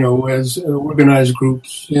choice. As organized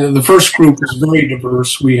groups, the first group was very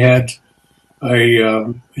diverse. We had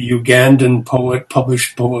a Ugandan poet,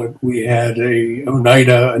 published poet. We had a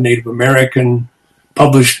Oneida, a Native American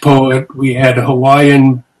published poet. We had a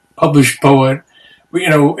Hawaiian published poet.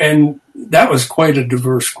 And that was quite a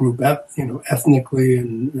diverse group, ethnically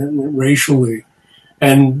and racially.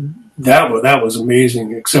 And that was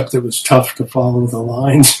amazing, except it was tough to follow the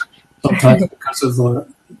lines sometimes because of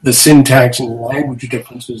the syntax and the language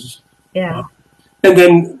differences. Yeah. And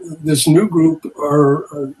then this new group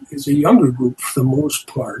is a younger group for the most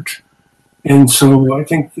part. And so I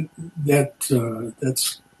think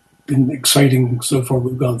that's been exciting so far.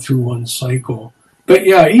 We've gone through one cycle. But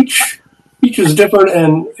yeah, each is different.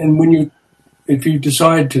 And if you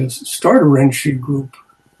decide to start a Renshi group,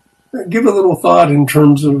 give a little thought in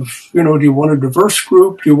terms of, do you want a diverse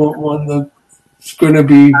group? Do you want one that's going to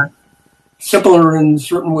be simpler in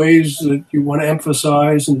certain ways that you want to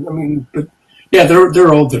emphasize? But yeah,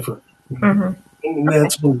 they're all different, and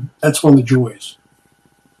that's one of the joys.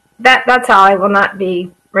 That's all. I will not be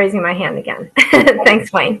raising my hand again.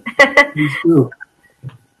 Thanks, Wayne. Please do.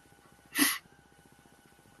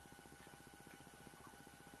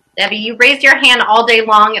 Debbie, you raised your hand all day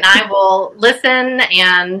long, and I will listen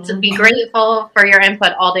and be grateful for your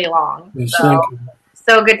input all day long. Yes, thank you.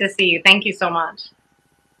 So good to see you. Thank you so much.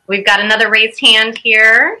 We've got another raised hand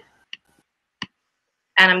here.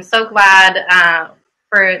 And I'm so glad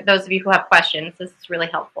for those of you who have questions. This is really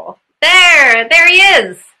helpful. There he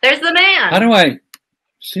is. There's the man. How do I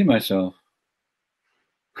see myself?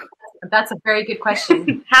 That's a very good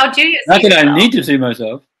question. How do you see Not that yourself? I need to see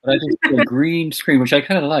myself, but I just see a green screen, which I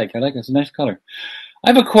kind of like. I like it. It's a nice color. I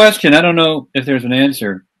have a question. I don't know if there's an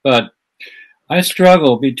answer, but I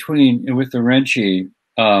struggle with the Renshi.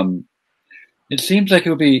 It seems like it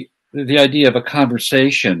would be the idea of a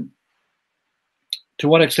conversation. To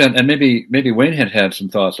what extent, and maybe Wayne had some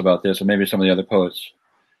thoughts about this, and maybe some of the other poets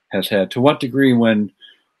has had, to what degree when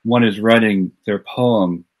one is writing their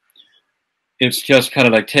poem, it's just kind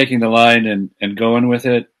of like taking the line and going with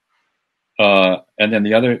it. And then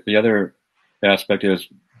the other aspect is,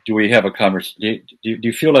 do we have a conversation? Do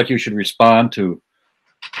you feel like you should respond to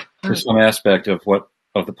some aspect of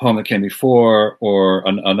the poem that came before, or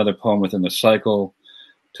another poem within the cycle?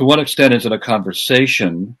 To what extent is it a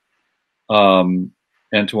conversation?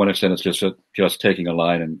 And to what extent it's just taking a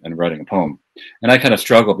line and writing a poem? And I kind of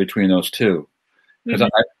struggle between those two. Because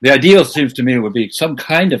the ideal seems to me would be some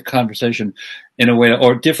kind of conversation in a way,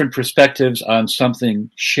 or different perspectives on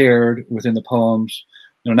something shared within the poems.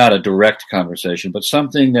 Not a direct conversation, but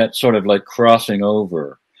something that's sort of like crossing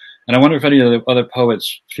over. And I wonder if any of the other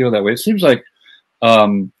poets feel that way. It seems like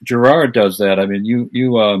Gerard does that. I mean,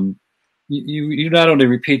 you not only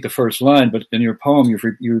repeat the first line, but in your poem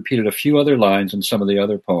you repeated a few other lines in some of the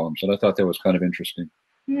other poems, and I thought that was kind of interesting.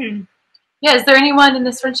 Yeah, is there anyone in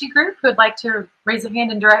this Renshi group who would like to raise a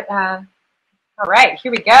hand and direct? All right,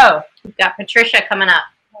 here we go. We've got Patricia coming up.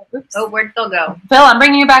 Oops. Oh, where'd Phil go? Phil, I'm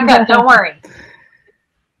bringing you back up. Don't worry.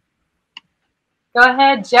 Go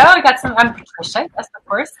ahead, Joe. I got some. I'm Patricia. Yes, of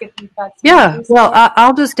course. Well,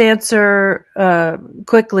 I'll just answer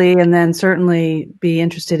quickly, and then certainly be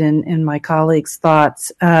interested in my colleagues'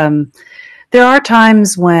 thoughts. There are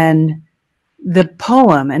times when the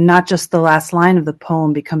poem, and not just the last line of the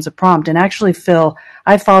poem, becomes a prompt. And actually, Phil,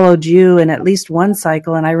 I followed you in at least one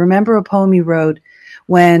cycle, and I remember a poem you wrote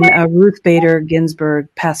when Ruth Bader Ginsburg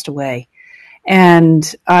passed away.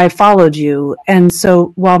 And I followed you. And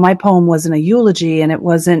so while my poem wasn't a eulogy and it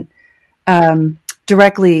wasn't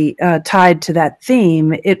directly tied to that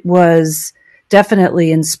theme, it was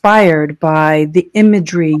definitely inspired by the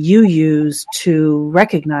imagery you used to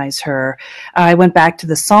recognize her. I went back to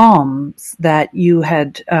the Psalms that you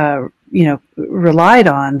had, relied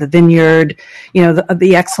on, the vineyard,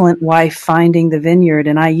 the excellent wife finding the vineyard.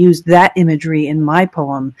 And I used that imagery in my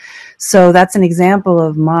poem. So that's an example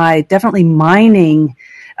of my definitely mining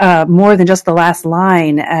more than just the last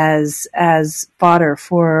line as fodder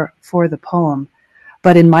for the poem.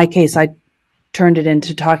 But in my case, I turned it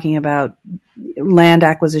into talking about land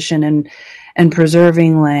acquisition and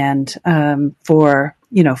preserving land for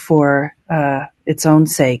its own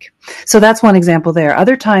sake. So that's one example there.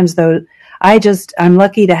 Other times, though, I'm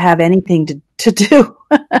lucky to have anything to do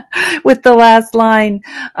with the last line,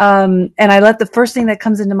 and I let the first thing that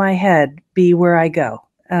comes into my head be where I go.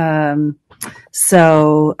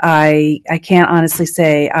 So I can't honestly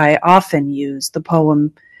say I often use the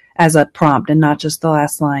poem as a prompt and not just the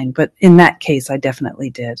last line. But in that case, I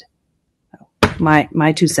definitely did.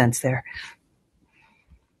 My 2 cents there.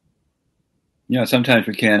 Yeah, sometimes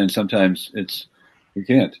we can, and sometimes we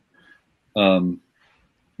can't.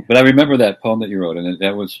 But I remember that poem that you wrote, and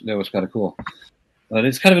that was kind of cool.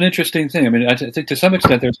 It's kind of an interesting thing. I mean, I think to some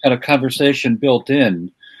extent there's kind of conversation built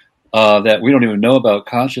in that we don't even know about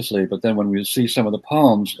consciously. But then when we see some of the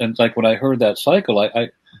poems, and like when I heard that cycle,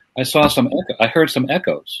 I saw I heard some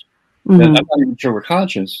echoes. Mm-hmm. That I'm not even sure we're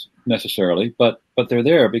conscious necessarily, but they're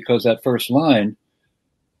there because that first line,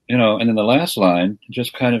 and then the last line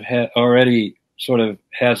just kind of already sort of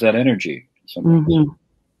has that energy. Mm-hmm.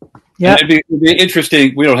 Yeah, it'd be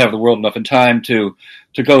interesting. We don't have the world enough in time to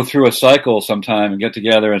go through a cycle sometime and get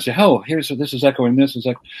together and say, "Oh, this is echoing this." Is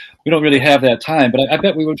we don't really have that time, but I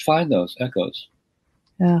bet we would find those echoes.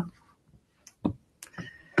 Yeah.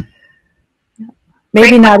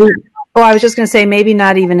 Maybe not. I was just going to say maybe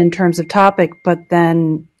not even in terms of topic, but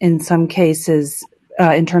then in some cases,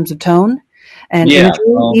 in terms of tone and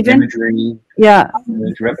imagery. Yeah.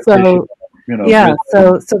 Repetition.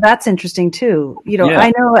 So that's interesting too.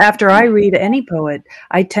 I know after I read any poet,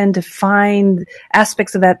 I tend to find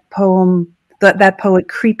aspects of that poem, that poet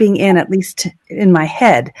creeping in, at least in my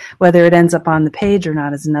head. Whether it ends up on the page or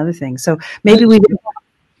not is another thing. So maybe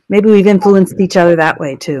we've influenced each other that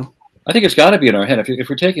way too. I think it's got to be in our head. If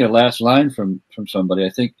we're taking a last line from somebody, I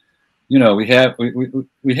think we have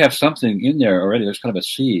something in there already. There's kind of a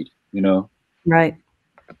seed, Right.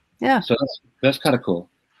 Yeah. So that's kind of cool.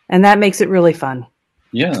 And that makes it really fun.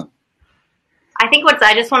 Yeah. I think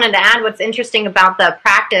I just wanted to add what's interesting about the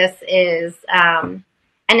practice is, and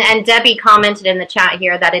Debbie commented in the chat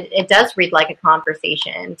here that it does read like a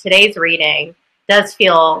conversation. Today's reading does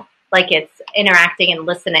feel like it's interacting and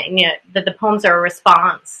listening, that the poems are a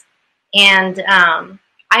response. And I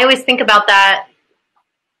always think about that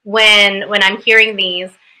when I'm hearing these,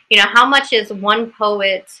 how much is one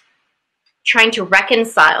poet trying to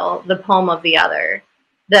reconcile the poem of the other?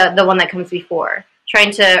 The one that comes before,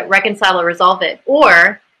 trying to reconcile or resolve it,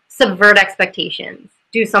 or subvert expectations,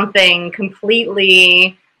 do something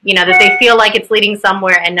completely, that they feel like it's leading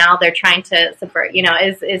somewhere, and now they're trying to subvert.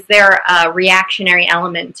 Is there a reactionary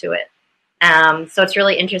element to it? So it's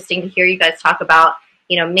really interesting to hear you guys talk about,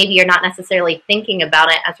 maybe you're not necessarily thinking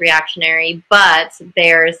about it as reactionary, but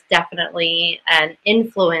there's definitely an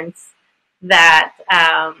influence that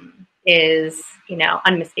is,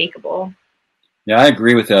 unmistakable. Yeah, I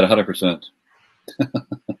agree with that 100%. Good.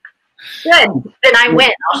 Then I win.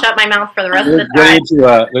 I'll shut my mouth for the rest of the time.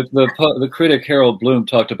 The critic Harold Bloom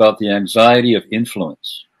talked about the anxiety of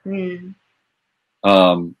influence. Mm.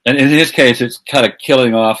 And in his case, it's kind of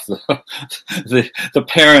killing off the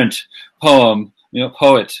parent poem.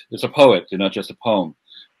 Poet. It's a poet, not just a poem.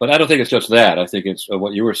 But I don't think it's just that. I think it's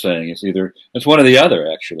what you were saying. It's one or the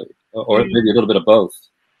other, actually, or maybe a little bit of both.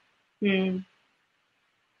 Mm.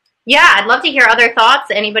 Yeah, I'd love to hear other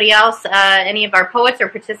thoughts. Anybody else, any of our poets or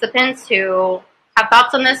participants who have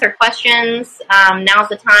thoughts on this or questions, now's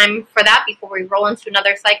the time for that before we roll into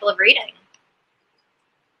another cycle of reading.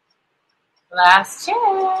 Last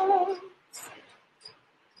chance.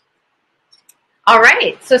 All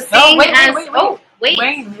right, so seeing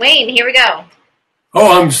Wayne, here we go.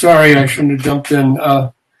 Oh, I'm sorry, I shouldn't have jumped in.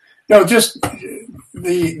 No, just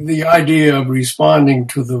the idea of responding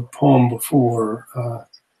to the poem before.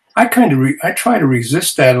 I try to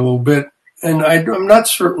resist that a little bit, and I'm not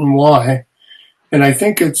certain why. And I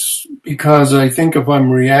think it's because I think if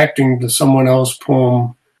I'm reacting to someone else's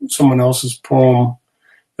poem,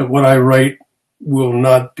 that what I write will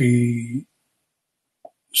not be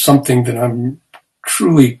something that I'm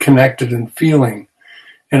truly connected and feeling.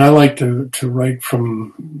 And I like to write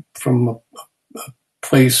from a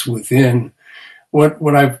place within.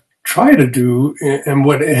 What I've tried to do, and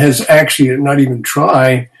what has actually not even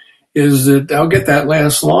try, is that I'll get that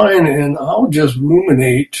last line and I'll just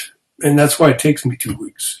ruminate. And that's why it takes me 2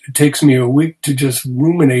 weeks. It takes me a week to just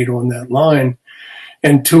ruminate on that line.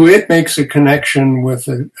 And it makes a connection with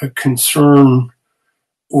a concern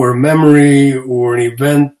or a memory or an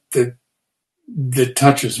event that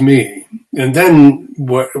touches me. And then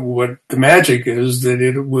what the magic is that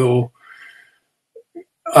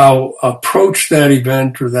I'll approach that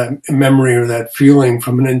event or that memory or that feeling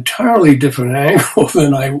from an entirely different angle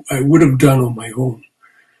than I would have done on my own.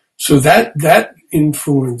 So that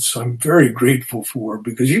influence I'm very grateful for,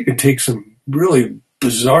 because you can take some really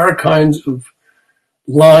bizarre kinds of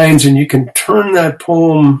lines and you can turn that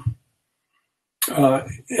poem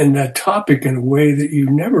and that topic in a way that you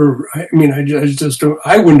never, I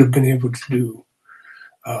wouldn't have been able to do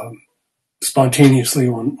spontaneously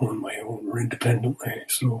on my own or independently.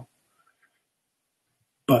 So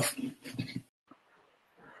But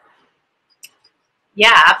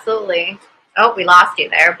Yeah, absolutely. Oh, we lost you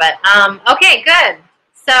there, but okay, good.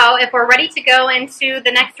 So if we're ready to go into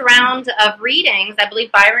the next round of readings, I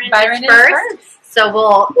believe Byron is first. So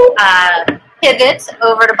we'll pivot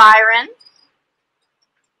over to Byron.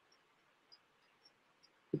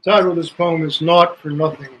 The title of this poem is Naught for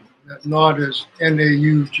Nothing. That naught is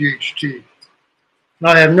N-A-U-G-H-T. And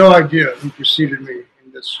I have no idea who preceded me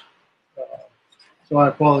in this, so I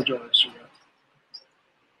apologize for that.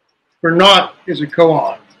 For naught is a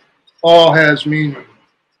koan. All has meaning.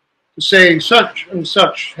 To say such and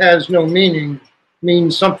such has no meaning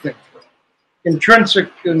means something. Intrinsic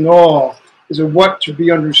in all is a what to be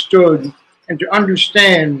understood, and to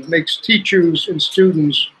understand makes teachers and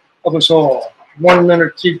students of us all. 1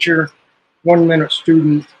 minute teacher, 1 minute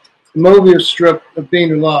student, the Mobius strip of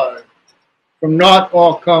being alive. From naught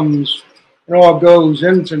all comes, and all goes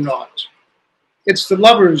into naught. It's the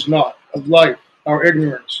lover's knot of life, our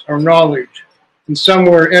ignorance, our knowledge, and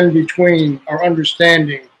somewhere in between our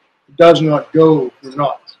understanding does not go for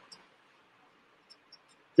naught.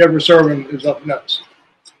 Deborah Servin is up next.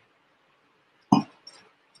 All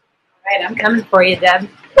right, I'm coming for you, Deb.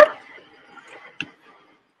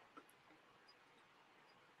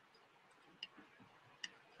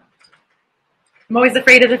 I'm always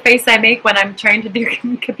afraid of the face I make when I'm trying to do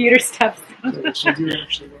computer stuff.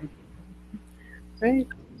 Right.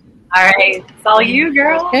 All right, it's all you,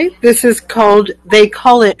 girl. Okay, this is called, they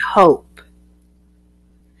call it hope.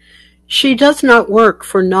 She does not work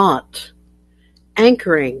for naught,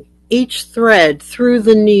 anchoring each thread through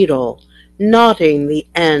the needle, knotting the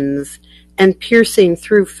ends, and piercing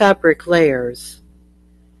through fabric layers.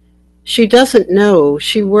 She doesn't know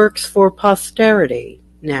she works for posterity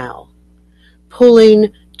now,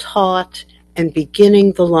 pulling taut and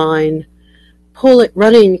beginning the line,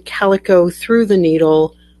 running calico through the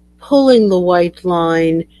needle, pulling the white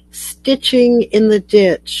line, stitching in the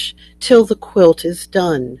ditch till the quilt is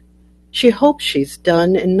done. She hopes she's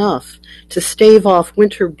done enough to stave off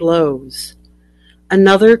winter blows.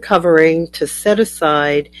 Another covering to set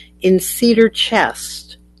aside in cedar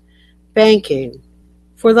chest, banking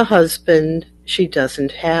for the husband she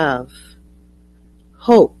doesn't have.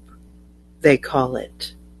 Hope, they call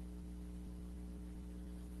it.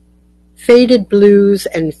 Faded blues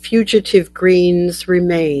and fugitive greens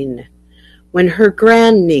remain when her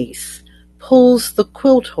grandniece pulls the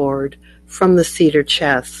quilt hoard from the cedar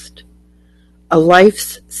chest, a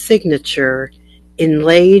life's signature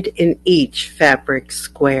inlaid in each fabric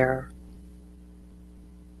square.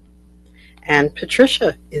 And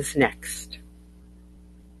Patricia is next.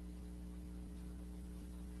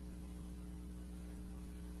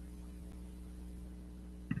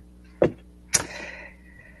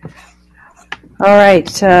 All right.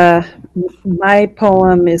 My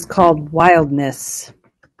poem is called Wildness.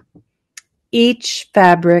 Each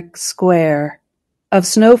fabric square of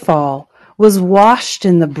snowfall was washed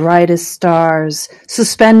in the brightest stars,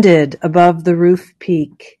 suspended above the roof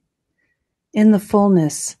peak. In the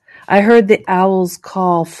fullness, I heard the owl's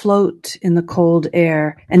call float in the cold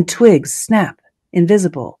air, and twigs snap,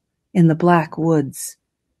 invisible, in the black woods.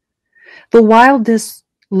 The wildness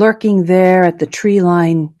lurking there at the tree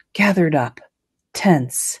line gathered up,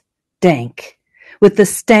 tense, dank, with the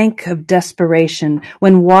stank of desperation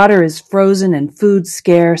when water is frozen and food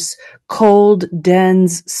scarce, cold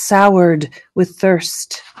dens soured with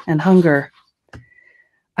thirst and hunger.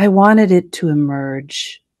 I wanted it to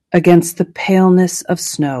emerge against the paleness of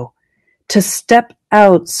snow, to step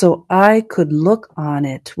out so I could look on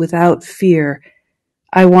it without fear.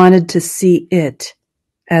 I wanted to see it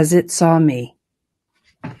as it saw me.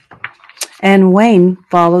 And Wayne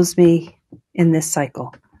follows me in this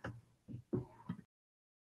cycle.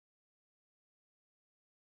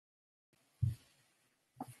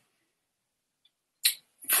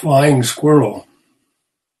 Flying squirrel.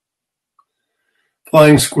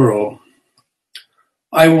 Flying squirrel.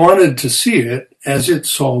 I wanted to see it as it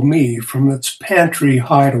saw me from its pantry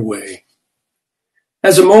hideaway.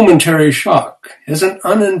 As a momentary shock, as an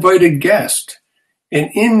uninvited guest, an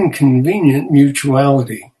inconvenient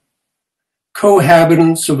mutuality.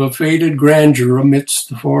 Cohabitants of a faded grandeur amidst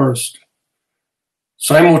the forest.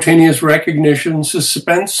 Simultaneous recognition,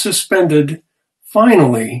 suspense suspended,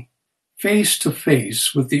 finally, face to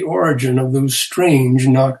face with the origin of those strange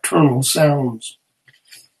nocturnal sounds.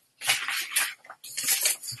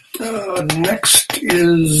 Next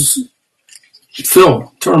is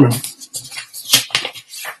Phil Turman.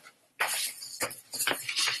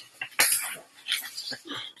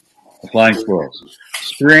 Flying squirrels.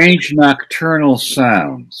 Strange nocturnal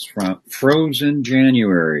sounds from frozen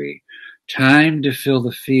January Time to fill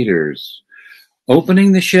the feeders.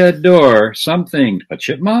 Opening the shed door, something, a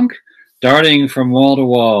chipmunk, darting from wall to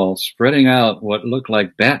wall, spreading out what looked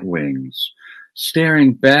like bat wings,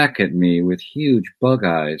 staring back at me with huge bug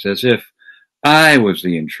eyes, as if I was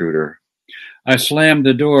the intruder. I slammed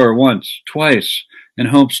the door once, twice, in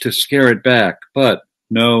hopes to scare it back, but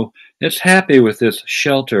no, it's happy with this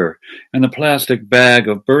shelter and the plastic bag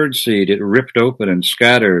of birdseed it ripped open and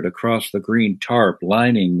scattered across the green tarp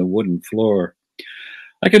lining the wooden floor.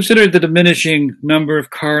 I considered the diminishing number of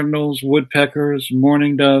cardinals, woodpeckers,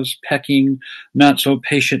 mourning doves pecking not so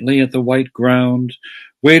patiently at the white ground,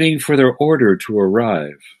 waiting for their order to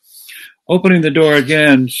arrive. Opening the door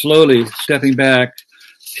again, slowly stepping back,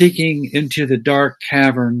 peeking into the dark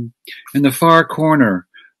cavern. In the far corner,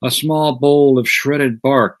 a small bowl of shredded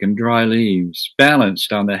bark and dry leaves,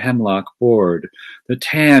 balanced on the hemlock board, the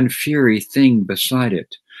tan fury thing beside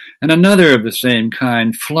it, and another of the same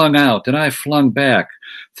kind flung out, and I flung back,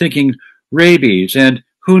 thinking rabies and,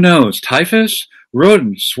 who knows, typhus?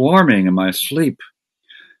 Rodents swarming in my sleep.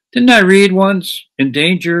 Didn't I read once,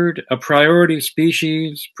 endangered, a priority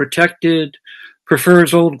species, protected,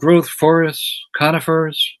 prefers old-growth forests,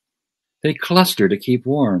 conifers? They cluster to keep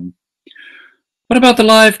warm. What about the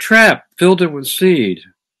live trap, filled it with seed?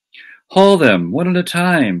 Haul them, one at a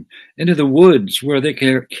time, into the woods where they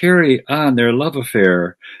can carry on their love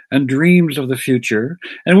affair and dreams of the future,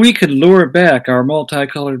 and we could lure back our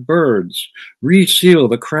multicolored birds, reseal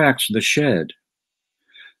the cracks of the shed.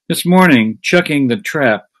 This morning, chucking the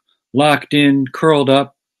trap, locked in, curled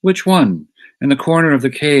up, which one? In the corner of the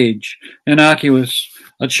cage, innocuous,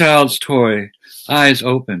 a child's toy, eyes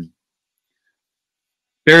open.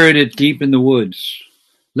 Buried it deep in the woods,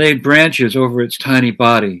 laid branches over its tiny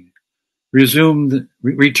body,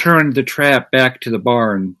 returned the trap back to the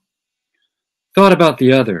barn. Thought about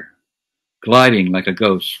the other, gliding like a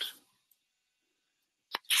ghost.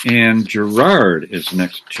 And Gerard is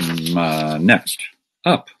next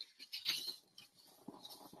up.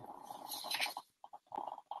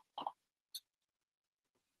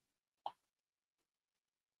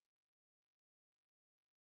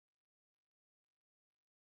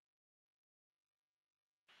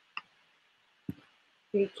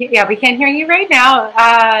 We can't hear you right now.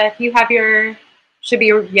 If you have should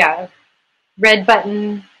be red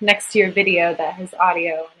button next to your video that has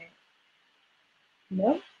audio on it.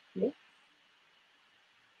 No? Yep.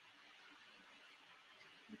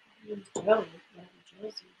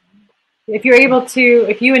 If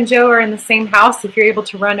you and Joe are in the same house, if you're able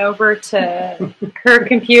to run over to her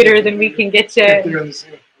computer, then we can get you.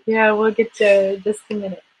 Yeah, we'll get you just a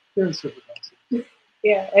minute.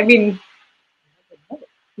 Yeah, I mean.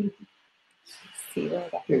 Let's see where I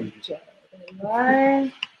got Joe. There you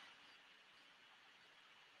are.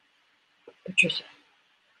 Patricia.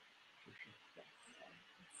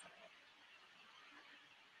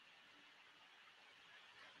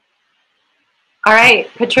 All right,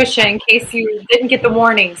 Patricia, in case you didn't get the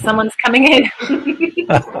warning, someone's coming in.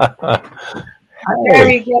 There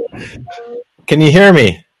we go. Can you hear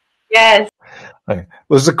me? Yes.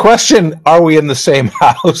 Was the question, are we in the same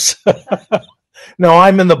house? No,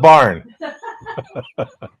 I'm in the barn.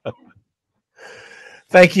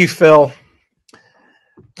 Thank you, Phil.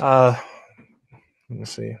 Let me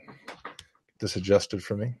see. Get this adjusted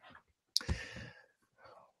for me.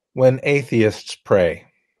 When atheists pray.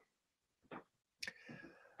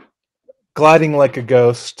 Gliding like a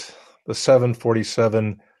ghost, the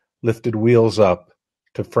 747 lifted wheels up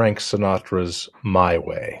to Frank Sinatra's My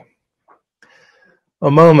Way. A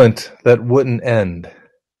moment that wouldn't end,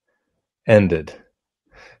 ended.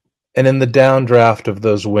 And in the downdraft of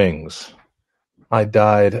those wings, I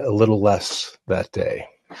died a little less that day.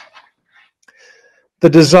 The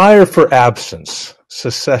desire for absence,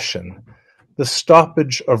 secession, the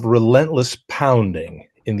stoppage of relentless pounding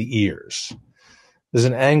in the ears, is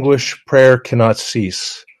an anguish prayer cannot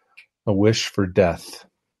cease, a wish for death.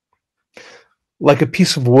 Like a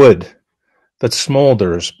piece of wood that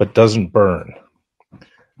smolders but doesn't burn,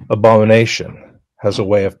 abomination has a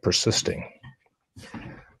way of persisting.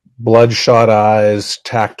 Bloodshot eyes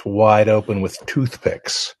tacked wide open with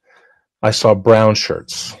toothpicks. I saw brown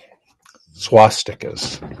shirts,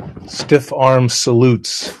 swastikas, stiff-arm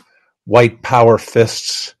salutes, white power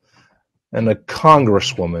fists, and a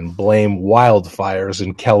congresswoman blame wildfires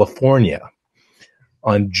in California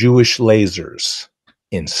on Jewish lasers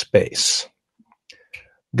in space.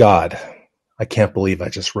 God, I can't believe I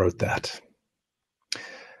just wrote that.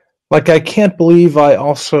 Like I can't believe I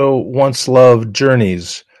also once loved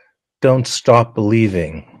Journey's Don't Stop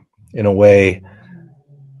Believing in a way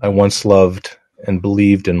I once loved and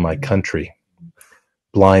believed in my country,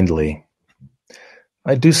 blindly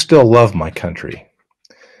I do still love my country,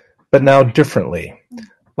 but now differently,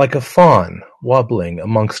 like a fawn wobbling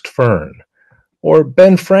amongst fern, or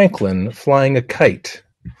Ben Franklin flying a kite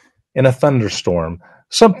in a thunderstorm.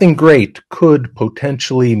 Something great could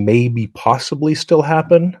potentially, maybe, possibly still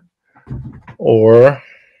happen, or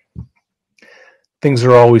things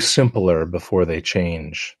are always simpler before they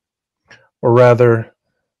change. Or rather,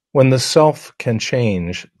 when the self can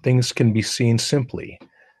change, things can be seen simply,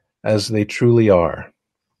 as they truly are.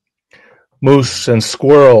 Moose and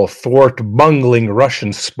squirrel thwart bungling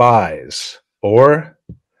Russian spies, or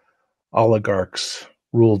oligarchs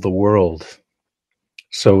rule the world.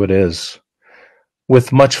 So it is.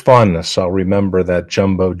 With much fondness, I'll remember that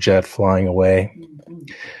jumbo jet flying away,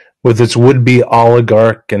 with its would-be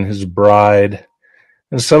oligarch and his bride,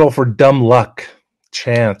 and settle for dumb luck,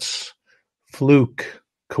 chance, fluke,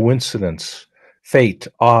 coincidence, fate,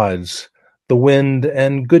 odds, the wind,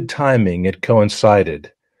 and good timing. It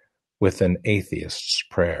coincided with an atheist's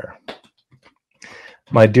prayer.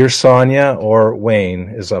 My dear Sonia, or Wayne,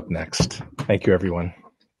 is up next. Thank you, everyone.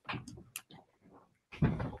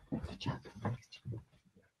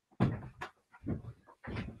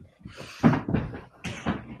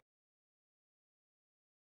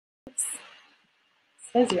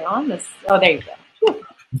 Says you're on this. Oh, there you go.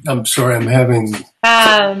 I'm sorry, I'm having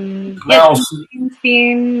Yes,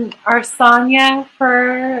 being our Sonia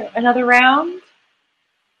for another round.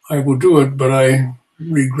 I will do it, but I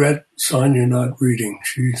regret Sonia not reading.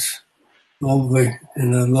 She's lovely,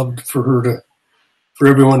 and I'd love for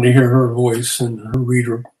everyone to hear her voice and her read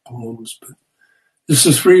her poems. But this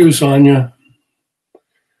is for you, Sonia.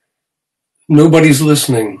 Nobody's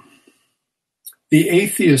listening. The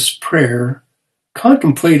atheist's prayer,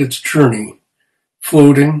 contemplate its journey,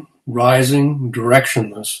 floating, rising,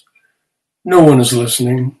 directionless. No one is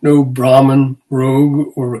listening, no Brahmin,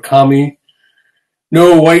 rogue, or Rakami,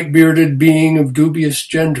 no white-bearded being of dubious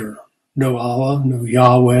gender, no Allah, no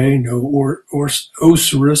Yahweh, no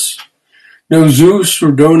Osiris, no Zeus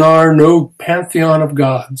or Donar, no pantheon of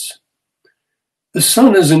gods. The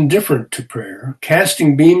sun is indifferent to prayer,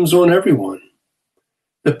 casting beams on everyone.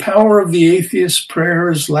 The power of the atheist's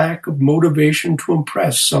prayer is lack of motivation to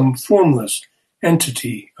impress some formless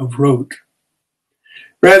entity of rote.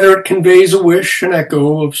 Rather, it conveys a wish, an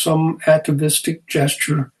echo of some atavistic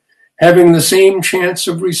gesture, having the same chance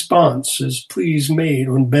of response as pleas made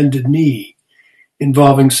on bended knee,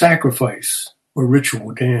 involving sacrifice or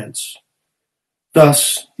ritual dance.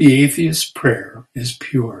 Thus, the atheist's prayer is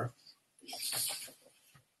pure.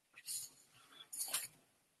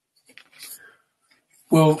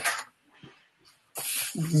 Well,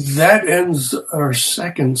 that ends our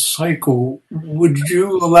second cycle. Would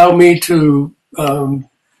you allow me to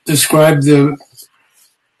describe the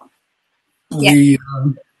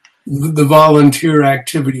volunteer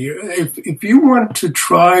activity? If you want to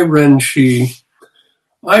try Renshi,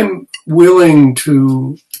 I'm willing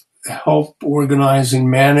to help organize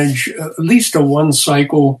and manage at least a one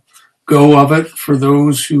cycle go of it for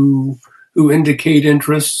those who indicate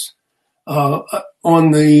interest.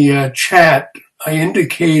 On the chat, I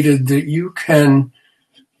indicated that you can,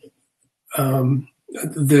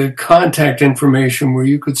 the contact information where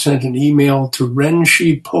you could send an email to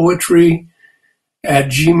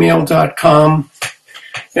renshipoetry@gmail.com.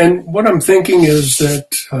 And what I'm thinking is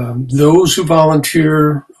that those who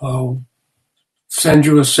volunteer, I'll send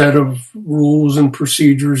you a set of rules and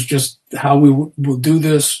procedures, just how we will do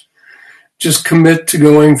this. Just commit to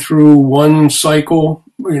going through one cycle,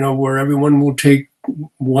 where everyone will take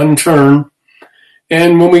one turn.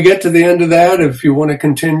 And when we get to the end of that, if you want to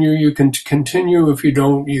continue, you can continue. If you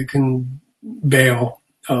don't, you can bail,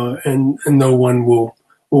 and no one will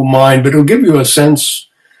mind. But it'll give you a sense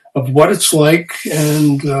of what it's like,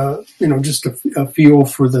 and just a feel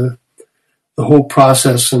for the whole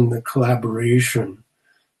process and the collaboration.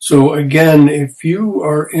 So again, if you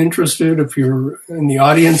are interested, if you're in the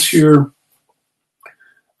audience here,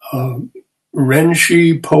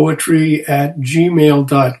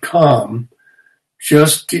 renshipoetry@gmail.com.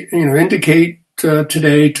 Just, indicate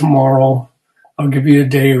today, tomorrow. I'll give you a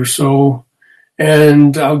day or so,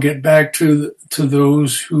 and I'll get back to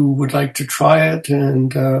those who would like to try it,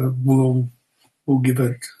 and we'll give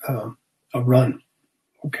it a run.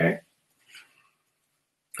 Okay?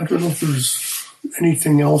 I don't know if there's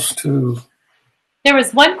anything else to... There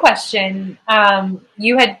was one question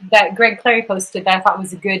you had that Greg Clary posted that I thought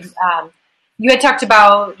was a good. You had talked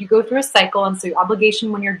about you go through a cycle, and so your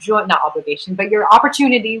obligation when you're not obligation, but your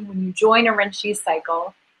opportunity when you join a Renshi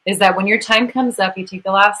cycle is that when your time comes up, you take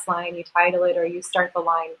the last line, you title it, or you start the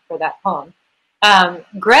line for that poem.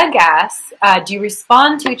 Greg asks, do you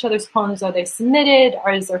respond to each other's poems? Are they submitted,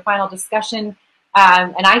 or is there final discussion?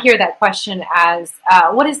 And I hear that question as,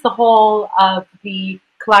 what is the whole of the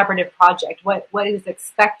collaborative project? What is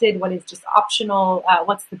expected? What is just optional?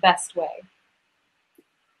 What's the best way?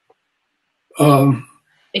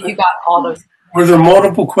 If you got all those. Were there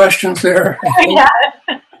multiple questions there? Yeah.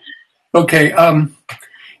 Okay.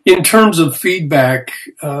 In terms of feedback,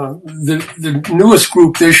 the newest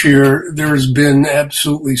group this year, there's been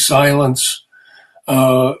absolutely silence,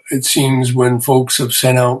 it seems, when folks have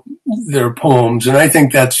sent out their poems. And I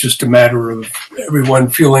think that's just a matter of everyone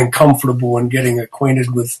feeling comfortable and getting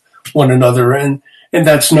acquainted with one another. And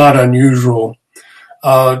that's not unusual.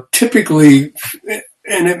 Typically,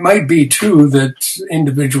 and it might be too that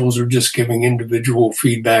individuals are just giving individual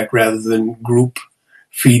feedback rather than group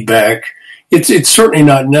feedback. It's certainly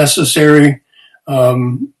not necessary.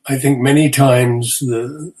 I think many times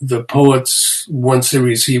the poets, once they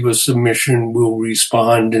receive a submission, will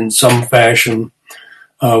respond in some fashion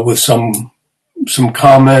with some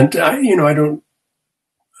comment. I don't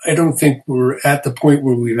think we're at the point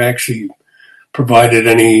where we've actually provided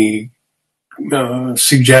any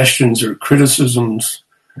suggestions or criticisms,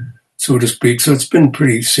 so to speak. So it's been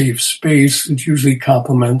pretty safe space. It's usually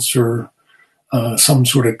compliments or some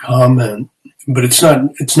sort of comment, but it's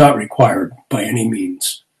not required by any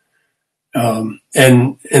means. And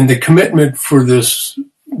the commitment for this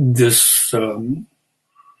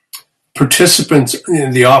participants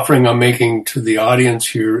in the offering I'm making to the audience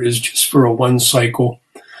here is just for a one cycle.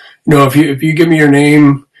 If you give me your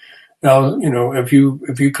name, if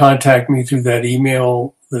you contact me through that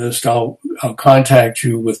email list, I'll contact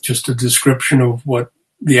you with just a description of what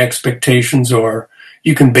the expectations are.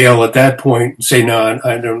 You can bail at that point and say, no,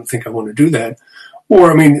 I don't think I want to do that.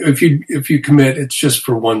 Or, if you commit, it's just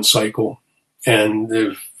for one cycle. And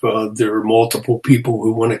if there are multiple people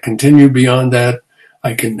who want to continue beyond that,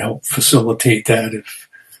 I can help facilitate that. If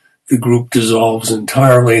the group dissolves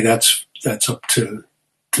entirely, that's up to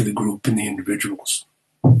the group and the individuals.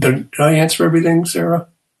 Did I answer everything, Sarah?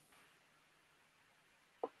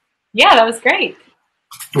 Yeah, that was great.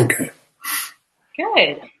 Okay.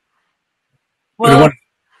 Good. Well, I want to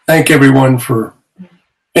thank everyone for,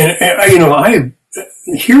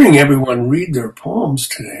 hearing everyone read their poems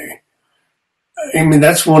today.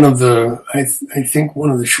 That's one of the, I think one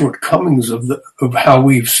of the shortcomings of how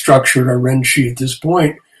we've structured our Renshi at this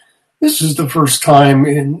point. This is the first time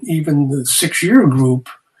in even the 6-year group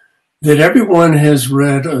that everyone has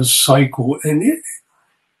read a cycle, and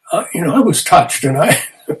I was touched, and that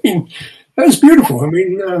was beautiful.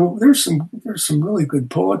 There's some really good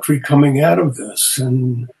poetry coming out of this,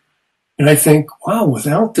 and I think, wow,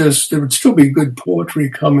 without this, there would still be good poetry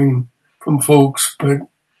coming from folks, but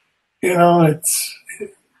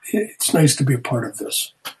it's nice to be a part of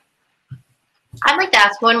this. I'd like to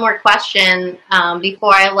ask one more question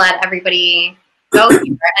before I let everybody go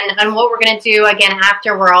here. And what we're going to do, again,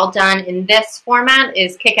 after we're all done in this format,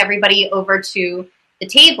 is kick everybody over to the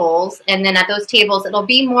tables. And then at those tables, it'll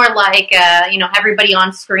be more like, everybody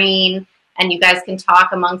on screen, and you guys can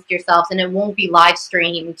talk amongst yourselves, and it won't be live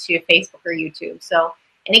streamed to Facebook or YouTube. So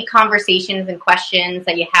any conversations and questions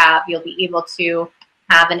that you have, you'll be able to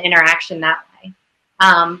have an interaction that way.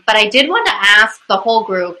 But I did want to ask the whole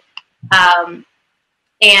group,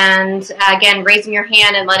 and again, raising your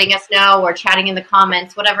hand and letting us know, or chatting in the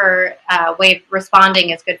comments, whatever way of responding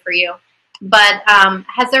is good for you. But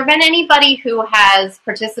has there been anybody who has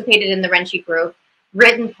participated in the Renshi group,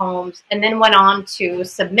 written poems, and then went on to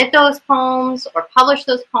submit those poems or publish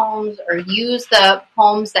those poems or use the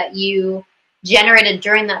poems that you generated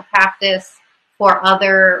during that practice for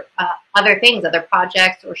other things, other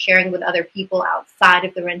projects, or sharing with other people outside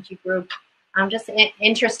of the Renshi group? I'm just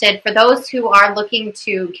interested, for those who are looking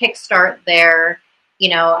to kickstart their,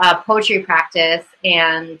 poetry practice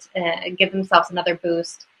and give themselves another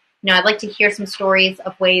boost. I'd like to hear some stories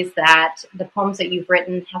of ways that the poems that you've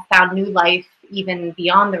written have found new life even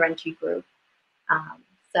beyond the Renshi group.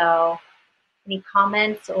 So any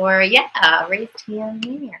comments, or raised hand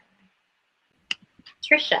here.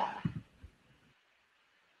 Trisha.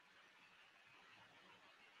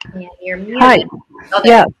 Yeah, you're muted. Hi. Oh,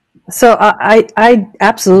 yeah. So I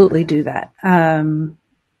absolutely do that.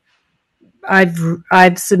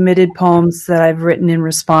 I've submitted poems that I've written in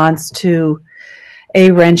response to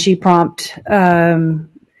a Renshi prompt on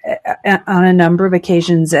a number of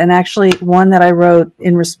occasions, and actually one that I wrote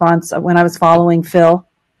in response when I was following Phil,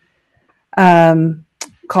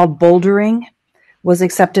 called Bouldering, was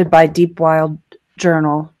accepted by Deep Wild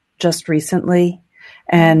Journal just recently.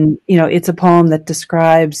 And, it's a poem that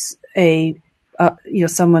describes a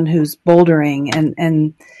someone who's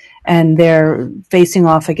bouldering and they're facing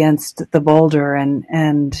off against the boulder and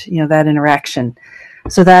that interaction.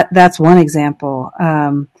 So that's one example.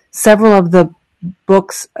 Several of the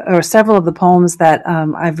books or several of the poems that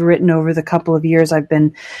I've written over the couple of years I've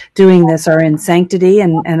been doing this are in Sanctity,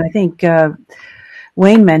 and I think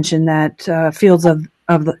Wayne mentioned that Fields of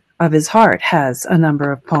His Heart has a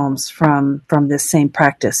number of poems from this same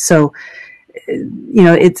practice. So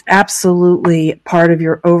it's absolutely part of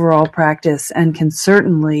your overall practice and can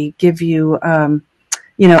certainly give you a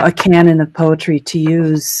canon of poetry to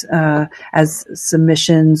use as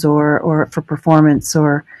submissions or for performance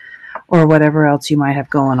or whatever else you might have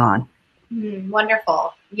going on.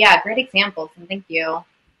 Wonderful. Yeah, great examples, and thank you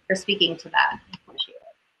for speaking to that. I appreciate it.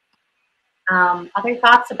 Other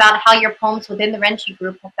thoughts about how your poems within the Renchi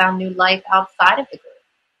group have found new life outside of the group?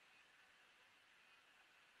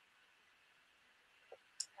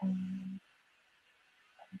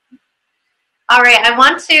 All right, I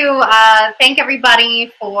want to thank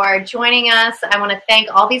everybody for joining us. I want to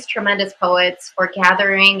thank all these tremendous poets for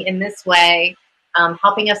gathering in this way,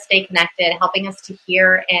 helping us stay connected, helping us to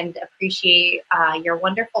hear and appreciate your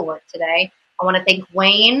wonderful work today. I want to thank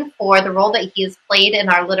Wayne for the role that he has played in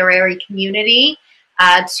our literary community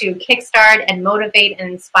to kickstart and motivate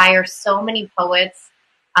and inspire so many poets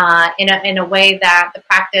in a way that the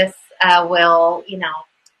practice will,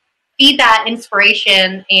 feed that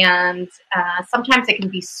inspiration. And sometimes it can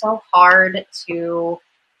be so hard to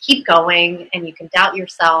keep going, and you can doubt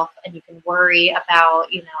yourself, and you can worry about,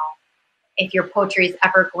 if your poetry is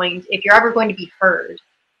if you're ever going to be heard.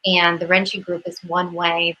 And the Renchi group is one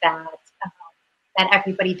way that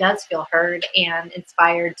everybody does feel heard and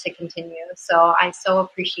inspired to continue. So I so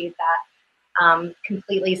appreciate that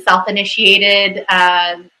completely self-initiated,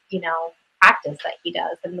 practice that he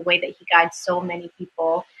does, and the way that he guides so many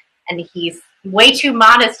people. And he's way too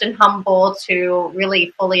modest and humble to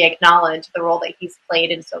really fully acknowledge the role that he's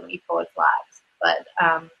played in so many poets' lives.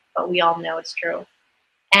 But we all know it's true.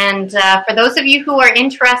 And for those of you who are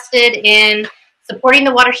interested in supporting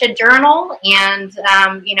the Watershed Journal, and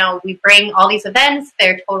we bring all these events,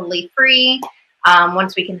 they're totally free.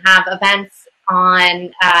 Once we can have events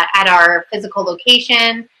on at our physical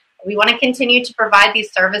location, we want to continue to provide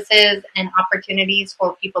these services and opportunities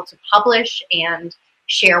for people to publish and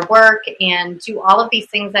share work and do all of these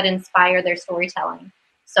things that inspire their storytelling.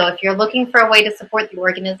 So if you're looking for a way to support the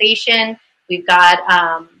organization, we've got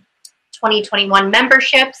 2021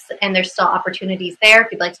 memberships, and there's still opportunities there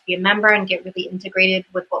if you'd like to be a member and get really integrated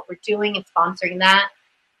with what we're doing and sponsoring that.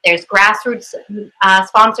 There's grassroots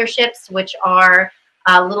sponsorships, which are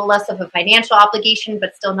a little less of a financial obligation,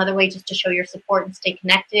 but still another way just to show your support and stay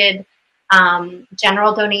connected.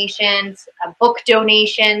 General donations, book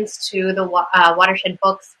donations to the Watershed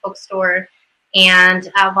Books bookstore, and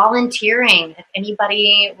volunteering. If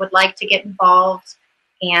anybody would like to get involved,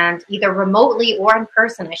 and either remotely or in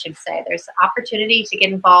person, I should say, there's opportunity to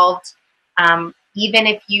get involved, even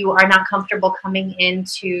if you are not comfortable coming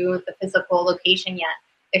into the physical location yet.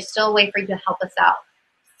 There's still a way for you to help us out.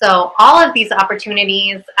 So all of these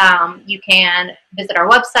opportunities, you can visit our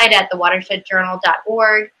website at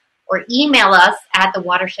thewatershedjournal.org, or email us at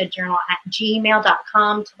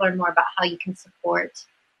thewatershedjournal@gmail.com to learn more about how you can support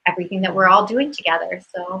everything that we're all doing together.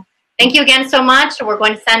 So thank you again so much. We're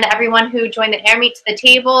going to send everyone who joined the air meet to the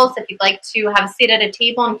tables. If you'd like to have a seat at a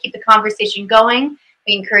table and keep the conversation going,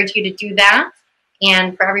 we encourage you to do that.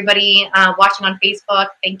 And for everybody watching on Facebook,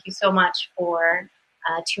 thank you so much for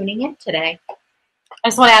tuning in today. I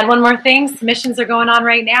just want to add one more thing. Submissions are going on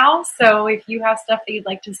right now. So if you have stuff that you'd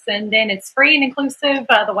like to send in, it's free and inclusive.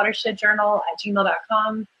 The Watershed Journal at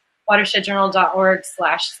gmail.com,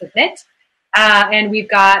 watershedjournal.org/submit. And we've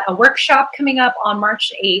got a workshop coming up on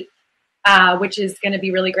March 8th, which is going to be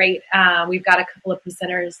really great. We've got a couple of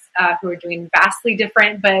presenters who are doing vastly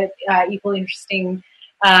different but equally interesting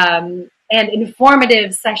and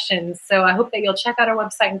informative sessions. So I hope that you'll check out our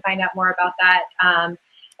website and find out more about that.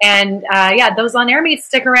 Those on air meets,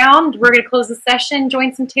 stick around. We're going to close the session,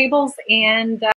 join some tables, and